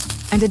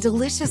 And a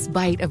delicious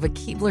bite of a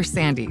Keebler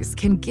Sandies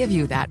can give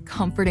you that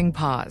comforting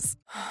pause.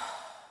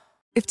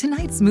 If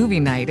tonight's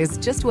movie night is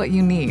just what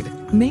you need,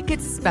 make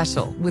it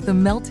special with the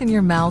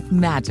melt-in-your-mouth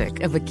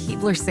magic of a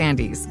Keebler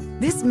Sandies.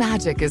 This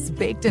magic is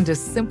baked into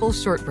simple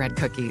shortbread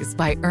cookies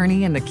by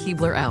Ernie and the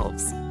Keebler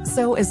Elves.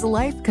 So as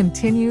life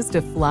continues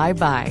to fly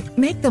by,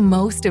 make the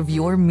most of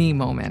your me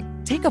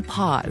moment. Take a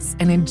pause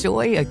and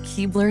enjoy a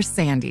Keebler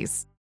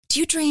Sandies. Do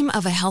you dream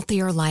of a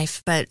healthier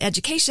life, but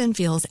education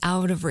feels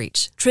out of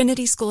reach?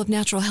 Trinity School of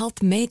Natural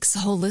Health makes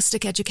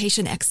holistic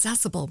education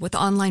accessible with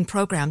online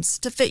programs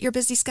to fit your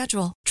busy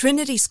schedule.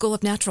 Trinity School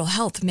of Natural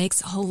Health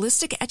makes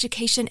holistic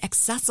education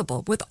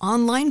accessible with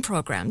online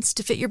programs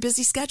to fit your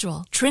busy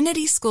schedule.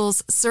 Trinity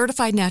School's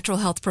Certified Natural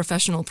Health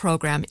Professional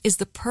Program is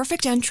the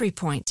perfect entry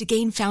point to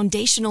gain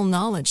foundational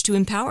knowledge to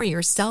empower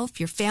yourself,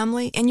 your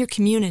family, and your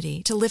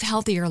community to live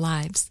healthier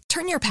lives.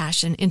 Turn your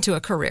passion into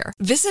a career.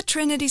 Visit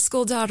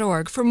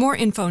trinityschool.org for more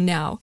info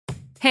now.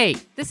 Hey,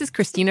 this is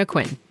Christina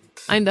Quinn.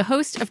 I'm the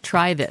host of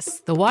Try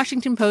This, the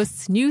Washington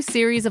Post's new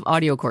series of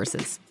audio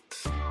courses.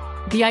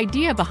 The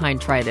idea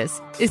behind Try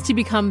This is to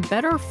become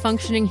better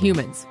functioning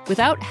humans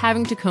without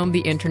having to comb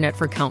the internet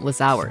for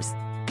countless hours.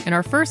 In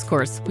our first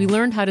course, we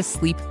learned how to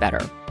sleep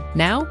better.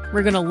 Now,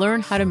 we're going to learn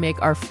how to make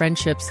our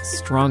friendships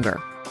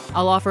stronger.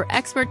 I'll offer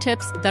expert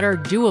tips that are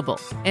doable,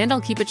 and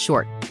I'll keep it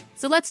short.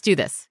 So let's do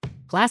this.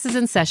 Class is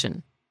in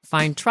session.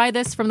 Find Try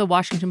This from the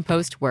Washington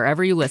Post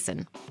wherever you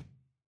listen.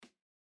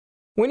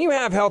 When you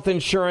have health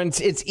insurance,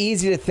 it's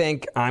easy to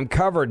think, I'm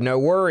covered, no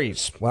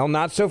worries. Well,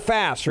 not so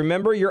fast.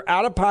 Remember, your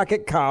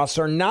out-of-pocket costs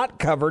are not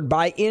covered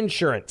by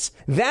insurance.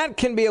 That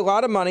can be a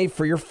lot of money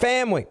for your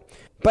family.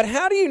 But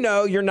how do you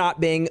know you're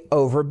not being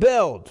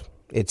overbilled?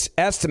 It's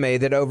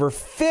estimated that over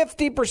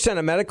 50%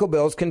 of medical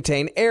bills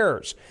contain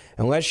errors.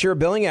 Unless you're a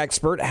billing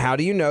expert, how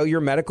do you know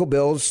your medical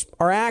bills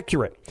are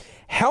accurate?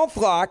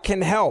 HealthLock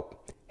can help.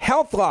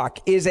 HealthLock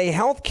is a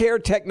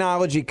healthcare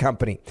technology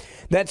company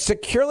that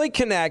securely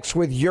connects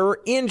with your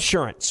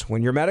insurance.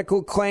 When your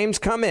medical claims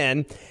come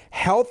in,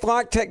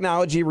 HealthLock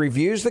technology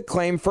reviews the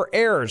claim for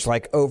errors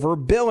like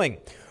overbilling,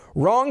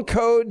 wrong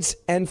codes,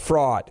 and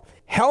fraud.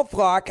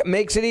 HealthLock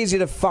makes it easy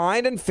to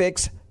find and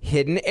fix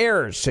hidden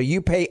errors, so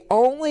you pay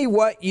only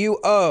what you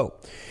owe.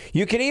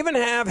 You can even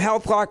have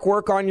HealthLock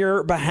work on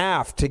your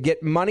behalf to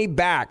get money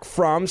back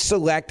from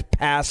select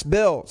past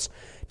bills.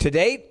 To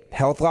date,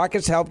 HealthLock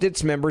has helped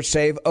its members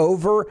save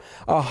over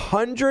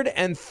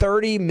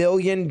 $130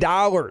 million.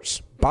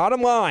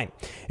 Bottom line,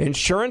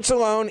 insurance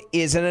alone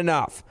isn't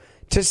enough.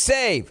 To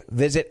save,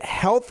 visit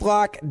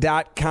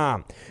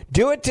healthlock.com.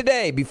 Do it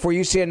today before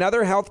you see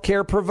another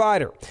healthcare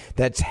provider.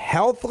 That's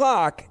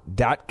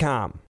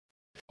healthlock.com.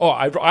 Oh,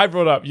 I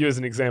brought up you as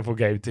an example,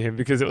 Gabe, to him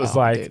because it was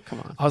dude, come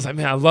on. I was like,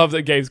 man, I love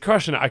that Gabe's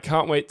crushing it. I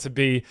can't wait to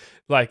be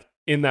like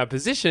in that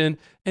position.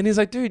 And he's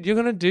like, dude, you're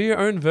going to do your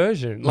own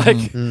version.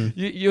 Like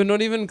you're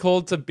not even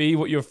called to be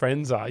what your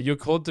friends are. You're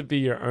called to be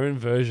your own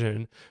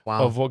version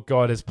of what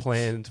God has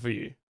planned for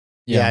you.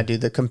 Yeah,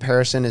 dude, the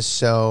comparison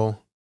is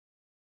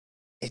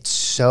it's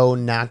so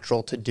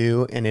natural to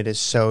do, and it is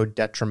so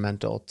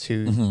detrimental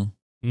to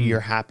your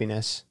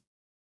happiness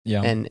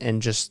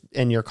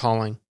and your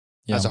calling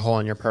as a whole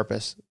and your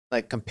purpose.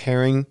 Like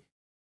comparing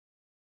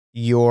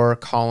your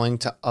calling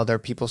to other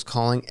people's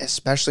calling,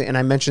 especially, and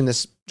I mentioned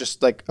this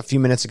just like a few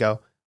minutes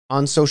ago,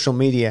 on social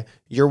media,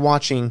 you're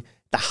watching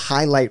the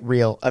highlight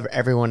reel of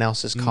everyone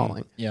else's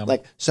calling. Yeah.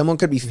 Like someone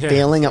could be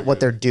failing at what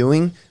they're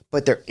doing,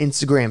 but their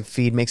Instagram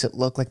feed makes it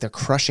look like they're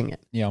crushing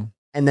it. Yeah.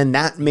 And then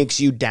that makes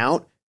you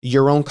doubt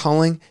your own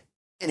calling.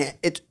 And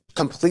it's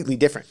completely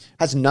different. It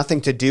has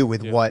nothing to do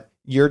with what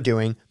you're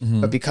doing,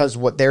 but because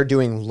what they're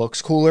doing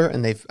looks cooler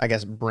and they've, I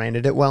guess,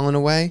 branded it well in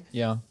a way.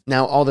 Yeah.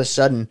 Now all of a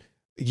sudden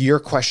you're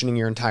questioning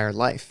your entire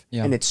life.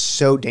 Yeah. And it's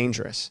so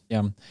dangerous.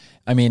 Yeah.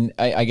 I mean,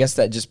 I guess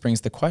that just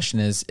brings the question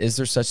is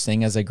there such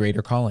thing as a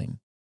greater calling?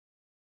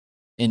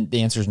 And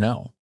the answer is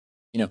no.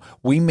 You know,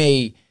 we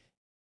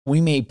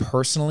may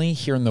personally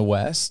here in the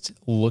West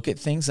look at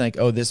things like,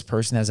 oh, this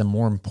person has a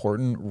more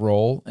important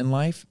role in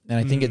life. And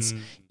I think it's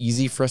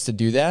easy for us to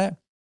do that.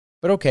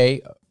 But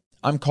okay,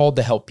 I'm called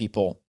to help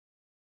people.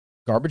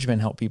 Garbage men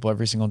help people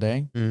every single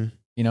day.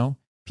 You know,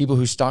 people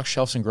who stock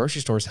shelves in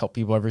grocery stores help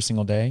people every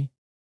single day.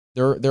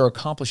 They're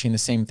accomplishing the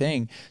same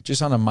thing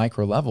just on a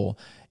micro level.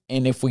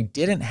 And if we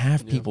didn't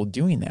have people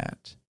doing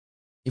that,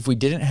 if we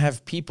didn't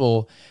have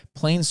people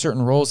playing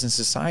certain roles in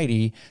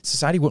society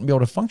wouldn't be able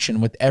to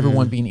function with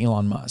everyone being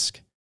Elon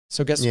Musk.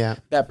 So guess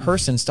that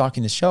person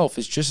stocking the shelf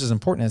is just as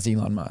important as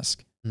Elon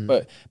Musk.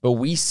 But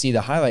we see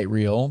the highlight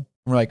reel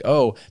and we're like,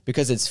 oh,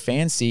 because it's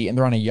fancy and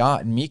they're on a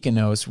yacht in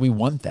Mykonos, we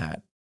want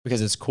that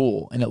because it's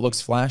cool and it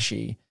looks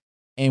flashy.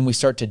 And we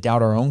start to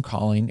doubt our own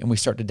calling and we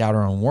start to doubt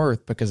our own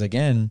worth because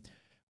again,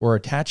 we're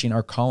attaching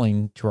our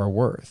calling to our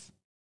worth.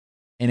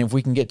 And if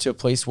we can get to a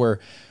place where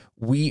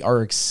we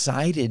are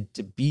excited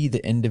to be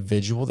the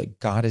individual that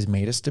God has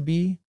made us to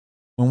be,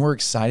 when we're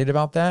excited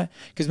about that,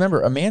 because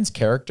remember,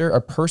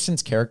 a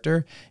person's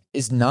character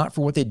is not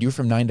for what they do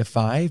from 9 to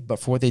 5, but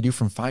for what they do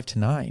from 5 to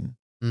 9.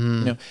 You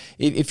know,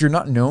 if you're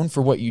not known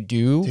for what you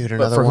do, dude,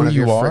 but for who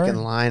you are,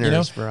 freaking liners, you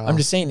know, bro. I'm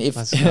just saying you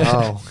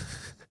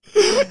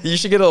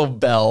should get a little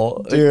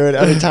bell. Dude,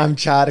 every time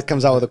Chad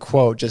comes out with a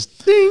quote,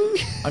 just ding.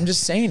 I'm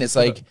just saying, it's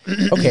like,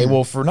 okay,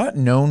 well, if we're not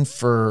known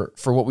for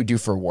what we do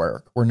for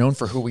work, we're known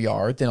for who we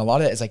are, then a lot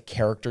of it is like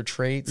character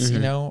traits, you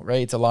know,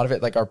 right? It's a lot of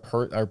it like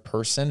our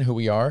person, who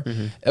we are.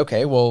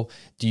 Okay, well,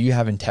 do you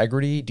have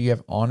integrity? Do you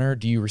have honor?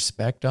 Do you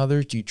respect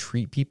others? Do you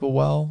treat people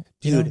well?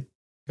 Dude,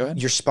 go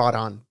ahead. You're spot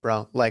on,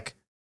 bro. Like,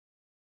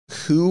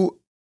 who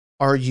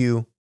are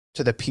you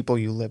to the people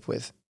you live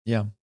with?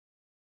 Yeah.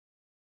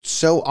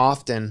 So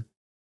often,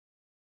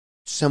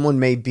 someone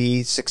may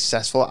be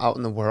successful out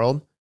in the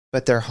world,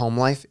 but their home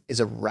life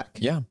is a wreck.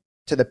 Yeah.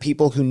 To the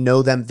people who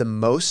know them the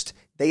most,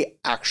 they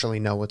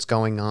actually know what's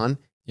going on,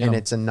 and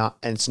it's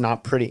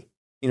not pretty.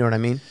 You know what I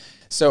mean?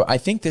 So I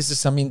think this is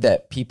something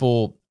that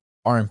people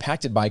are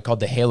impacted by called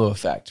the halo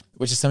effect,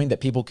 which is something that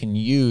people can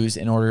use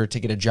in order to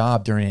get a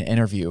job during an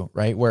interview,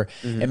 right? Where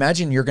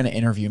imagine you're going to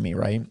interview me,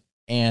 right?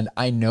 And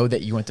I know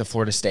that you went to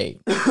Florida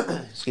State.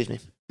 Excuse me.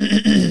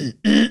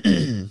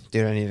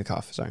 Dude, I need a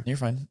cough. Sorry. You're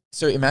fine.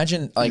 So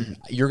imagine like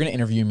you're going to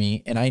interview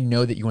me and I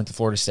know that you went to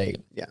Florida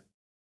State. Yeah.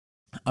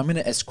 I'm going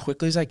to, as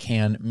quickly as I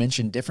can,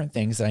 mention different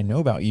things that I know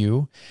about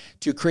you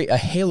to create a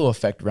halo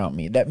effect around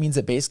me. That means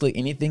that basically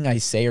anything I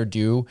say or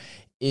do,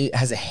 it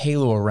has a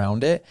halo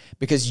around it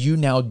because you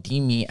now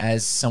deem me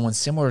as someone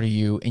similar to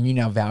you and you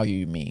now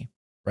value me.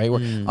 Right?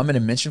 Where I'm going to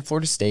mention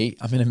Florida State.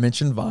 I'm going to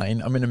mention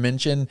Vine. I'm going to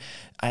mention,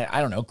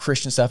 I don't know,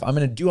 Christian stuff. I'm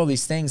going to do all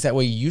these things. That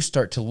way you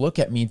start to look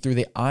at me through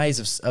the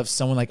eyes of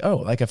someone like, oh,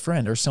 like a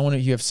friend or someone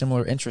that you have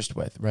similar interest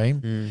with. Right.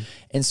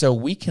 And so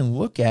we can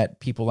look at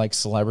people like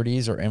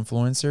celebrities or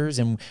influencers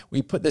and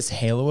we put this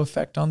halo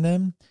effect on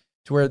them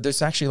to where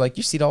there's actually like,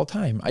 you see it all the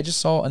time. I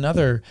just saw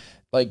another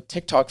like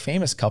TikTok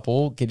famous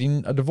couple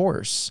getting a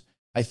divorce.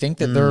 I think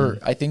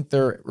that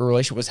their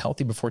relationship was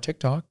healthy before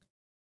TikTok.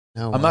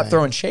 No I'm not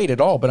throwing shade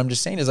at all, but I'm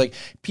just saying is like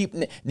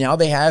people now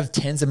they have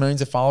tens of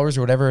millions of followers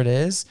or whatever it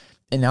is,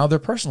 and now their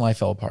personal life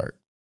fell apart.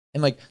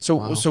 And like, so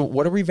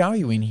what are we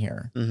valuing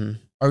here?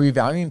 Are we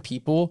valuing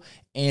people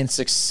and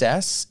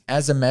success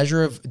as a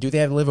measure of do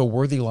they live a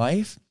worthy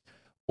life,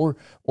 or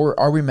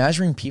are we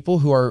measuring people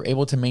who are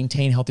able to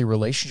maintain healthy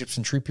relationships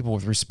and treat people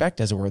with respect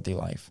as a worthy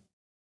life?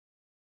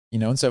 You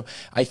know, and so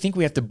I think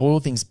we have to boil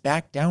things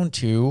back down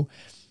to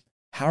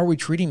how are we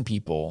treating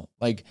people,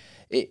 like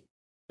it.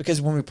 Because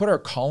when we put our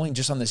calling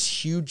just on this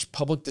huge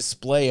public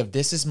display of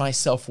this is my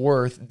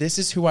self-worth, this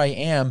is who I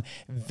am,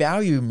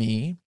 value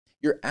me,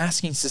 you're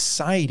asking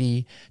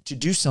society to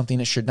do something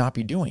it should not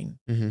be doing.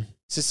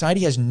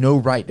 Society has no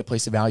right to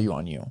place a value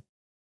on you.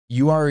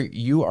 You are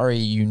a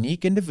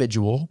unique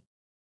individual.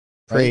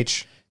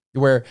 Preach.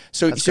 Right?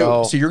 So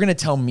you're going to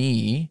tell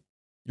me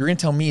You're going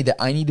to tell me that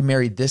I need to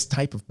marry this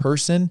type of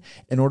person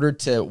in order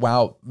to,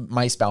 wow,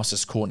 my spouse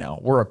is cool now.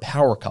 We're a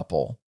power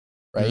couple,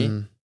 right?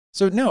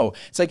 So no,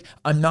 it's like,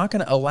 I'm not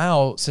going to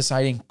allow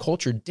society and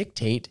culture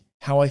dictate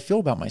how I feel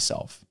about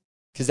myself,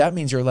 because that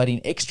means you're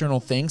letting external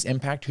things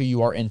impact who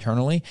you are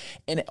internally.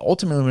 And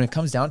ultimately, when it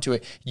comes down to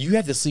it, you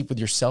have to sleep with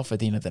yourself at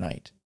the end of the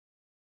night.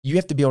 You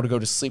have to be able to go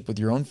to sleep with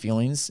your own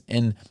feelings,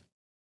 and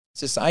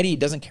society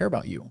doesn't care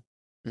about you.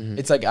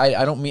 It's like,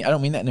 I don't mean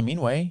that in a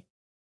mean way.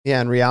 Yeah,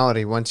 in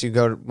reality, once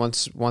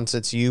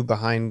it's you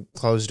behind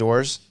closed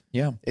doors,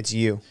 it's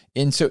you.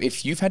 And so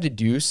if you've had to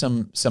do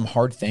some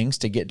hard things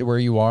to get to where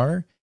you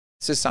are,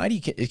 society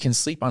can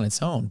sleep on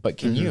its own, but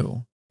can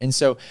you? And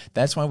so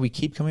that's why we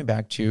keep coming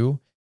back to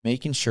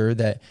making sure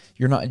that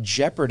you're not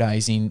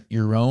jeopardizing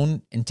your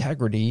own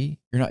integrity,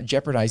 you're not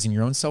jeopardizing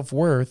your own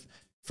self-worth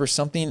for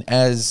something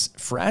as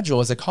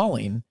fragile as a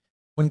calling.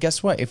 When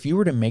guess what? If you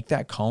were to make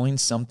that calling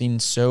something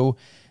so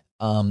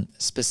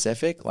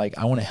specific, like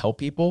I want to help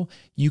people,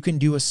 you can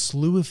do a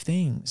slew of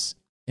things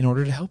in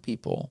order to help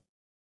people.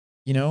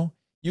 You know,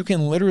 you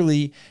can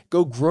literally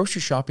go grocery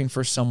shopping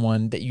for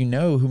someone that you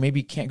know who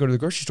maybe can't go to the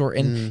grocery store,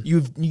 and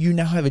you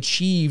now have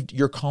achieved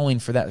your calling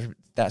for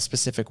that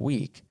specific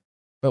week.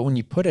 But when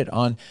you put it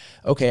on,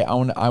 okay, I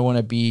want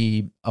to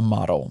be a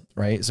model,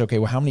 right? It's okay.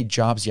 Well, how many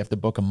jobs do you have to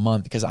book a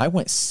month? Because I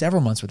went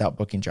several months without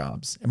booking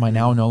jobs. Am I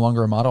now no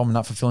longer a model? I'm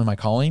not fulfilling my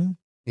calling.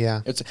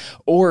 Yeah.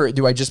 Or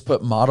do I just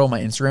put model in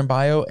my Instagram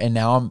bio and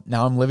now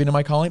I'm living in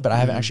my calling, but I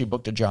haven't actually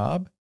booked a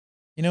job?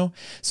 You know?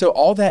 So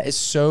all that is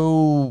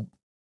so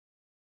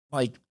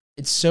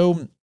it's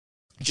so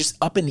just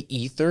up in the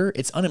ether.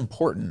 It's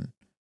unimportant.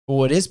 But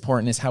what is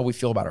important is how we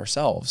feel about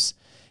ourselves.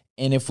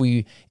 And if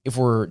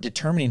we're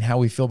determining how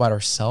we feel about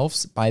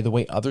ourselves by the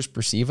way others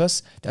perceive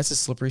us, that's a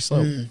slippery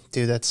slope.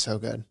 Dude, that's so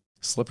good.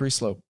 Slippery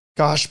slope.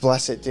 Gosh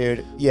bless it,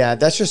 dude. Yeah,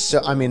 that's just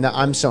so,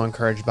 I'm so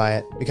encouraged by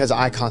it, because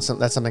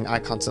that's something I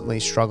constantly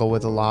struggle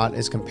with a lot,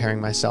 is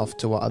comparing myself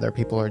to what other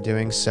people are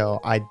doing.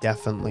 So I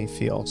definitely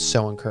feel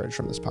so encouraged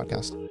from this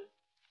podcast.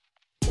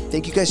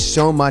 Thank you guys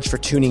so much for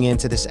tuning in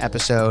to this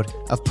episode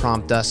of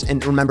Prompt Us.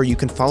 And remember, you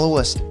can follow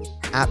us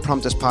at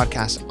Prompt Us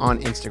Podcast on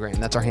Instagram.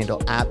 That's our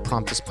handle, at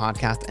Prompt Us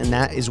Podcast. And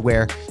that is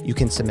where you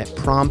can submit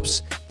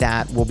prompts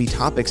that will be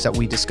topics that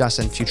we discuss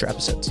in future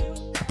episodes.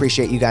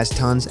 Appreciate you guys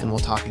tons, and we'll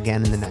talk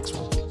again in the next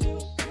one.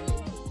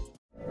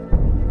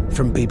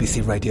 From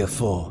BBC Radio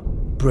 4,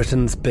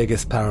 Britain's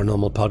biggest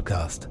paranormal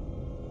podcast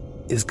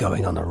is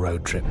going on a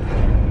road trip.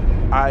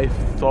 I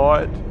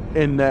thought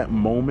in that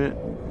moment,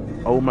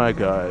 oh my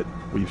God,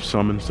 we've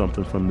summoned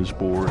something from this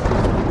board.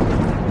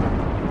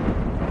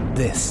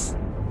 This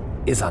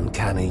is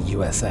Uncanny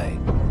USA.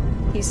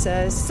 He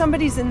says,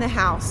 somebody's in the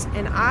house,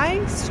 and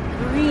I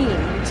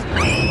screamed.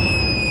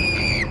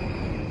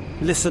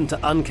 Listen to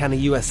Uncanny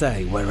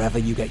USA wherever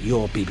you get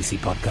your BBC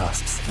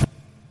podcasts,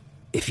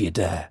 if you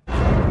dare.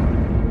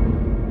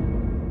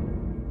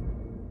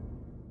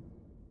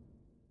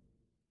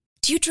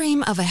 Do you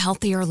dream of a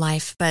healthier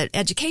life, but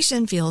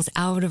education feels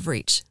out of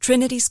reach?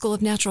 Trinity School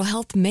of Natural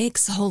Health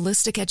makes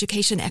holistic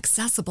education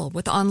accessible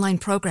with online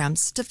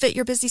programs to fit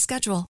your busy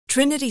schedule.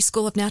 Trinity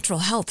School of Natural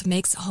Health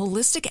makes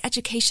holistic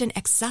education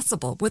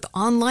accessible with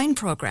online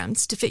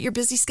programs to fit your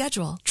busy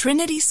schedule.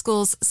 Trinity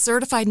School's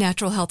Certified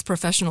Natural Health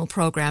Professional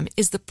Program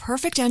is the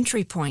perfect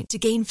entry point to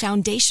gain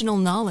foundational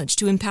knowledge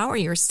to empower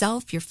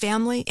yourself, your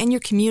family, and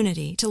your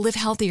community to live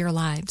healthier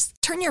lives.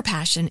 Turn your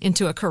passion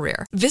into a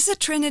career. Visit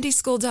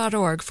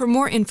trinityschool.org for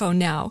more info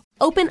now.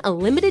 Open a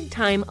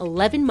limited-time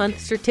 11-month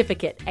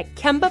certificate at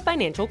Kemba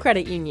Financial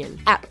Credit Union.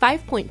 At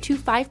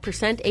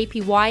 5.25%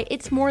 APY,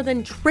 it's more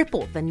than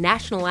triple the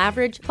national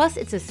average, plus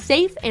it's a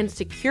safe and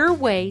secure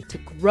way to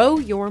grow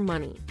your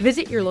money.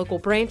 Visit your local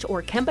branch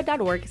or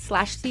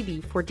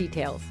kemba.org/cb for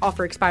details.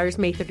 Offer expires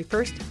May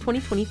 31st,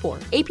 2024.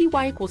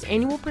 APY equals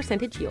annual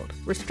percentage yield.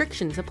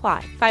 Restrictions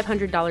apply.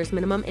 $500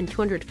 minimum and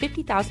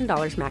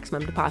 $250,000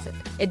 maximum deposit.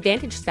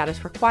 Advantage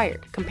status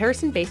required.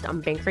 Comparison based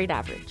on bank rate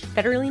average.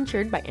 Federally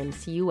insured by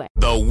NCUA.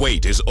 The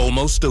wait is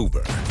almost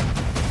over.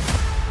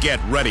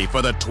 Get ready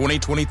for the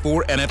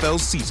 2024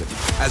 NFL season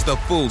as the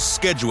full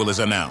schedule is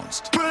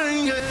announced.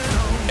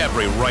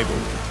 Every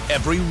rivalry,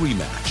 every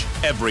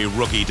rematch, every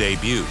rookie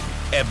debut,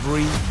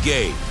 every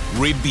game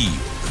revealed.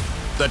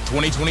 The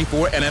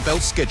 2024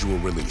 NFL schedule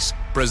release,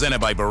 presented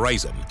by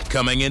Verizon,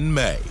 coming in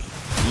May.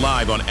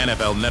 Live on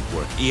NFL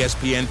Network,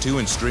 ESPN2,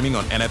 and streaming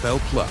on NFL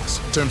Plus.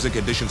 Terms and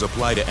conditions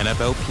apply to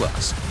NFL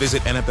Plus.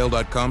 Visit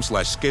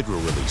NFL.com/schedule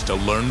release to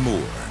learn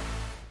more.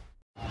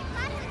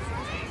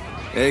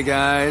 Hey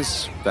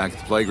guys, back at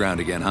the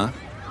playground again, huh?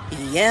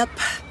 Yep.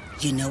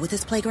 You know what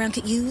this playground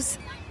could use?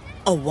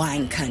 A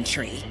wine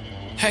country.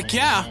 Heck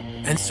yeah,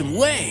 and some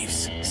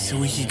waves so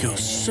we could go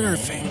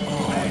surfing.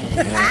 Oh,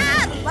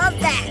 yeah. Love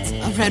that.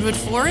 A redwood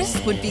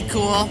forest would be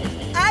cool.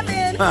 I'm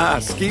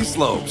in. Ski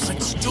slopes.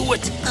 Let's do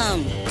it.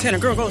 Can a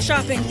girl go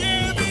shopping?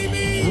 Yeah,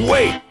 baby.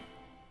 Wait.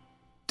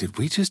 Did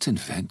we just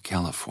invent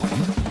California?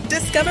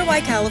 Discover why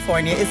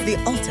California is the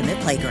ultimate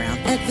playground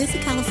at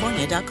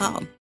visitcalifornia.com.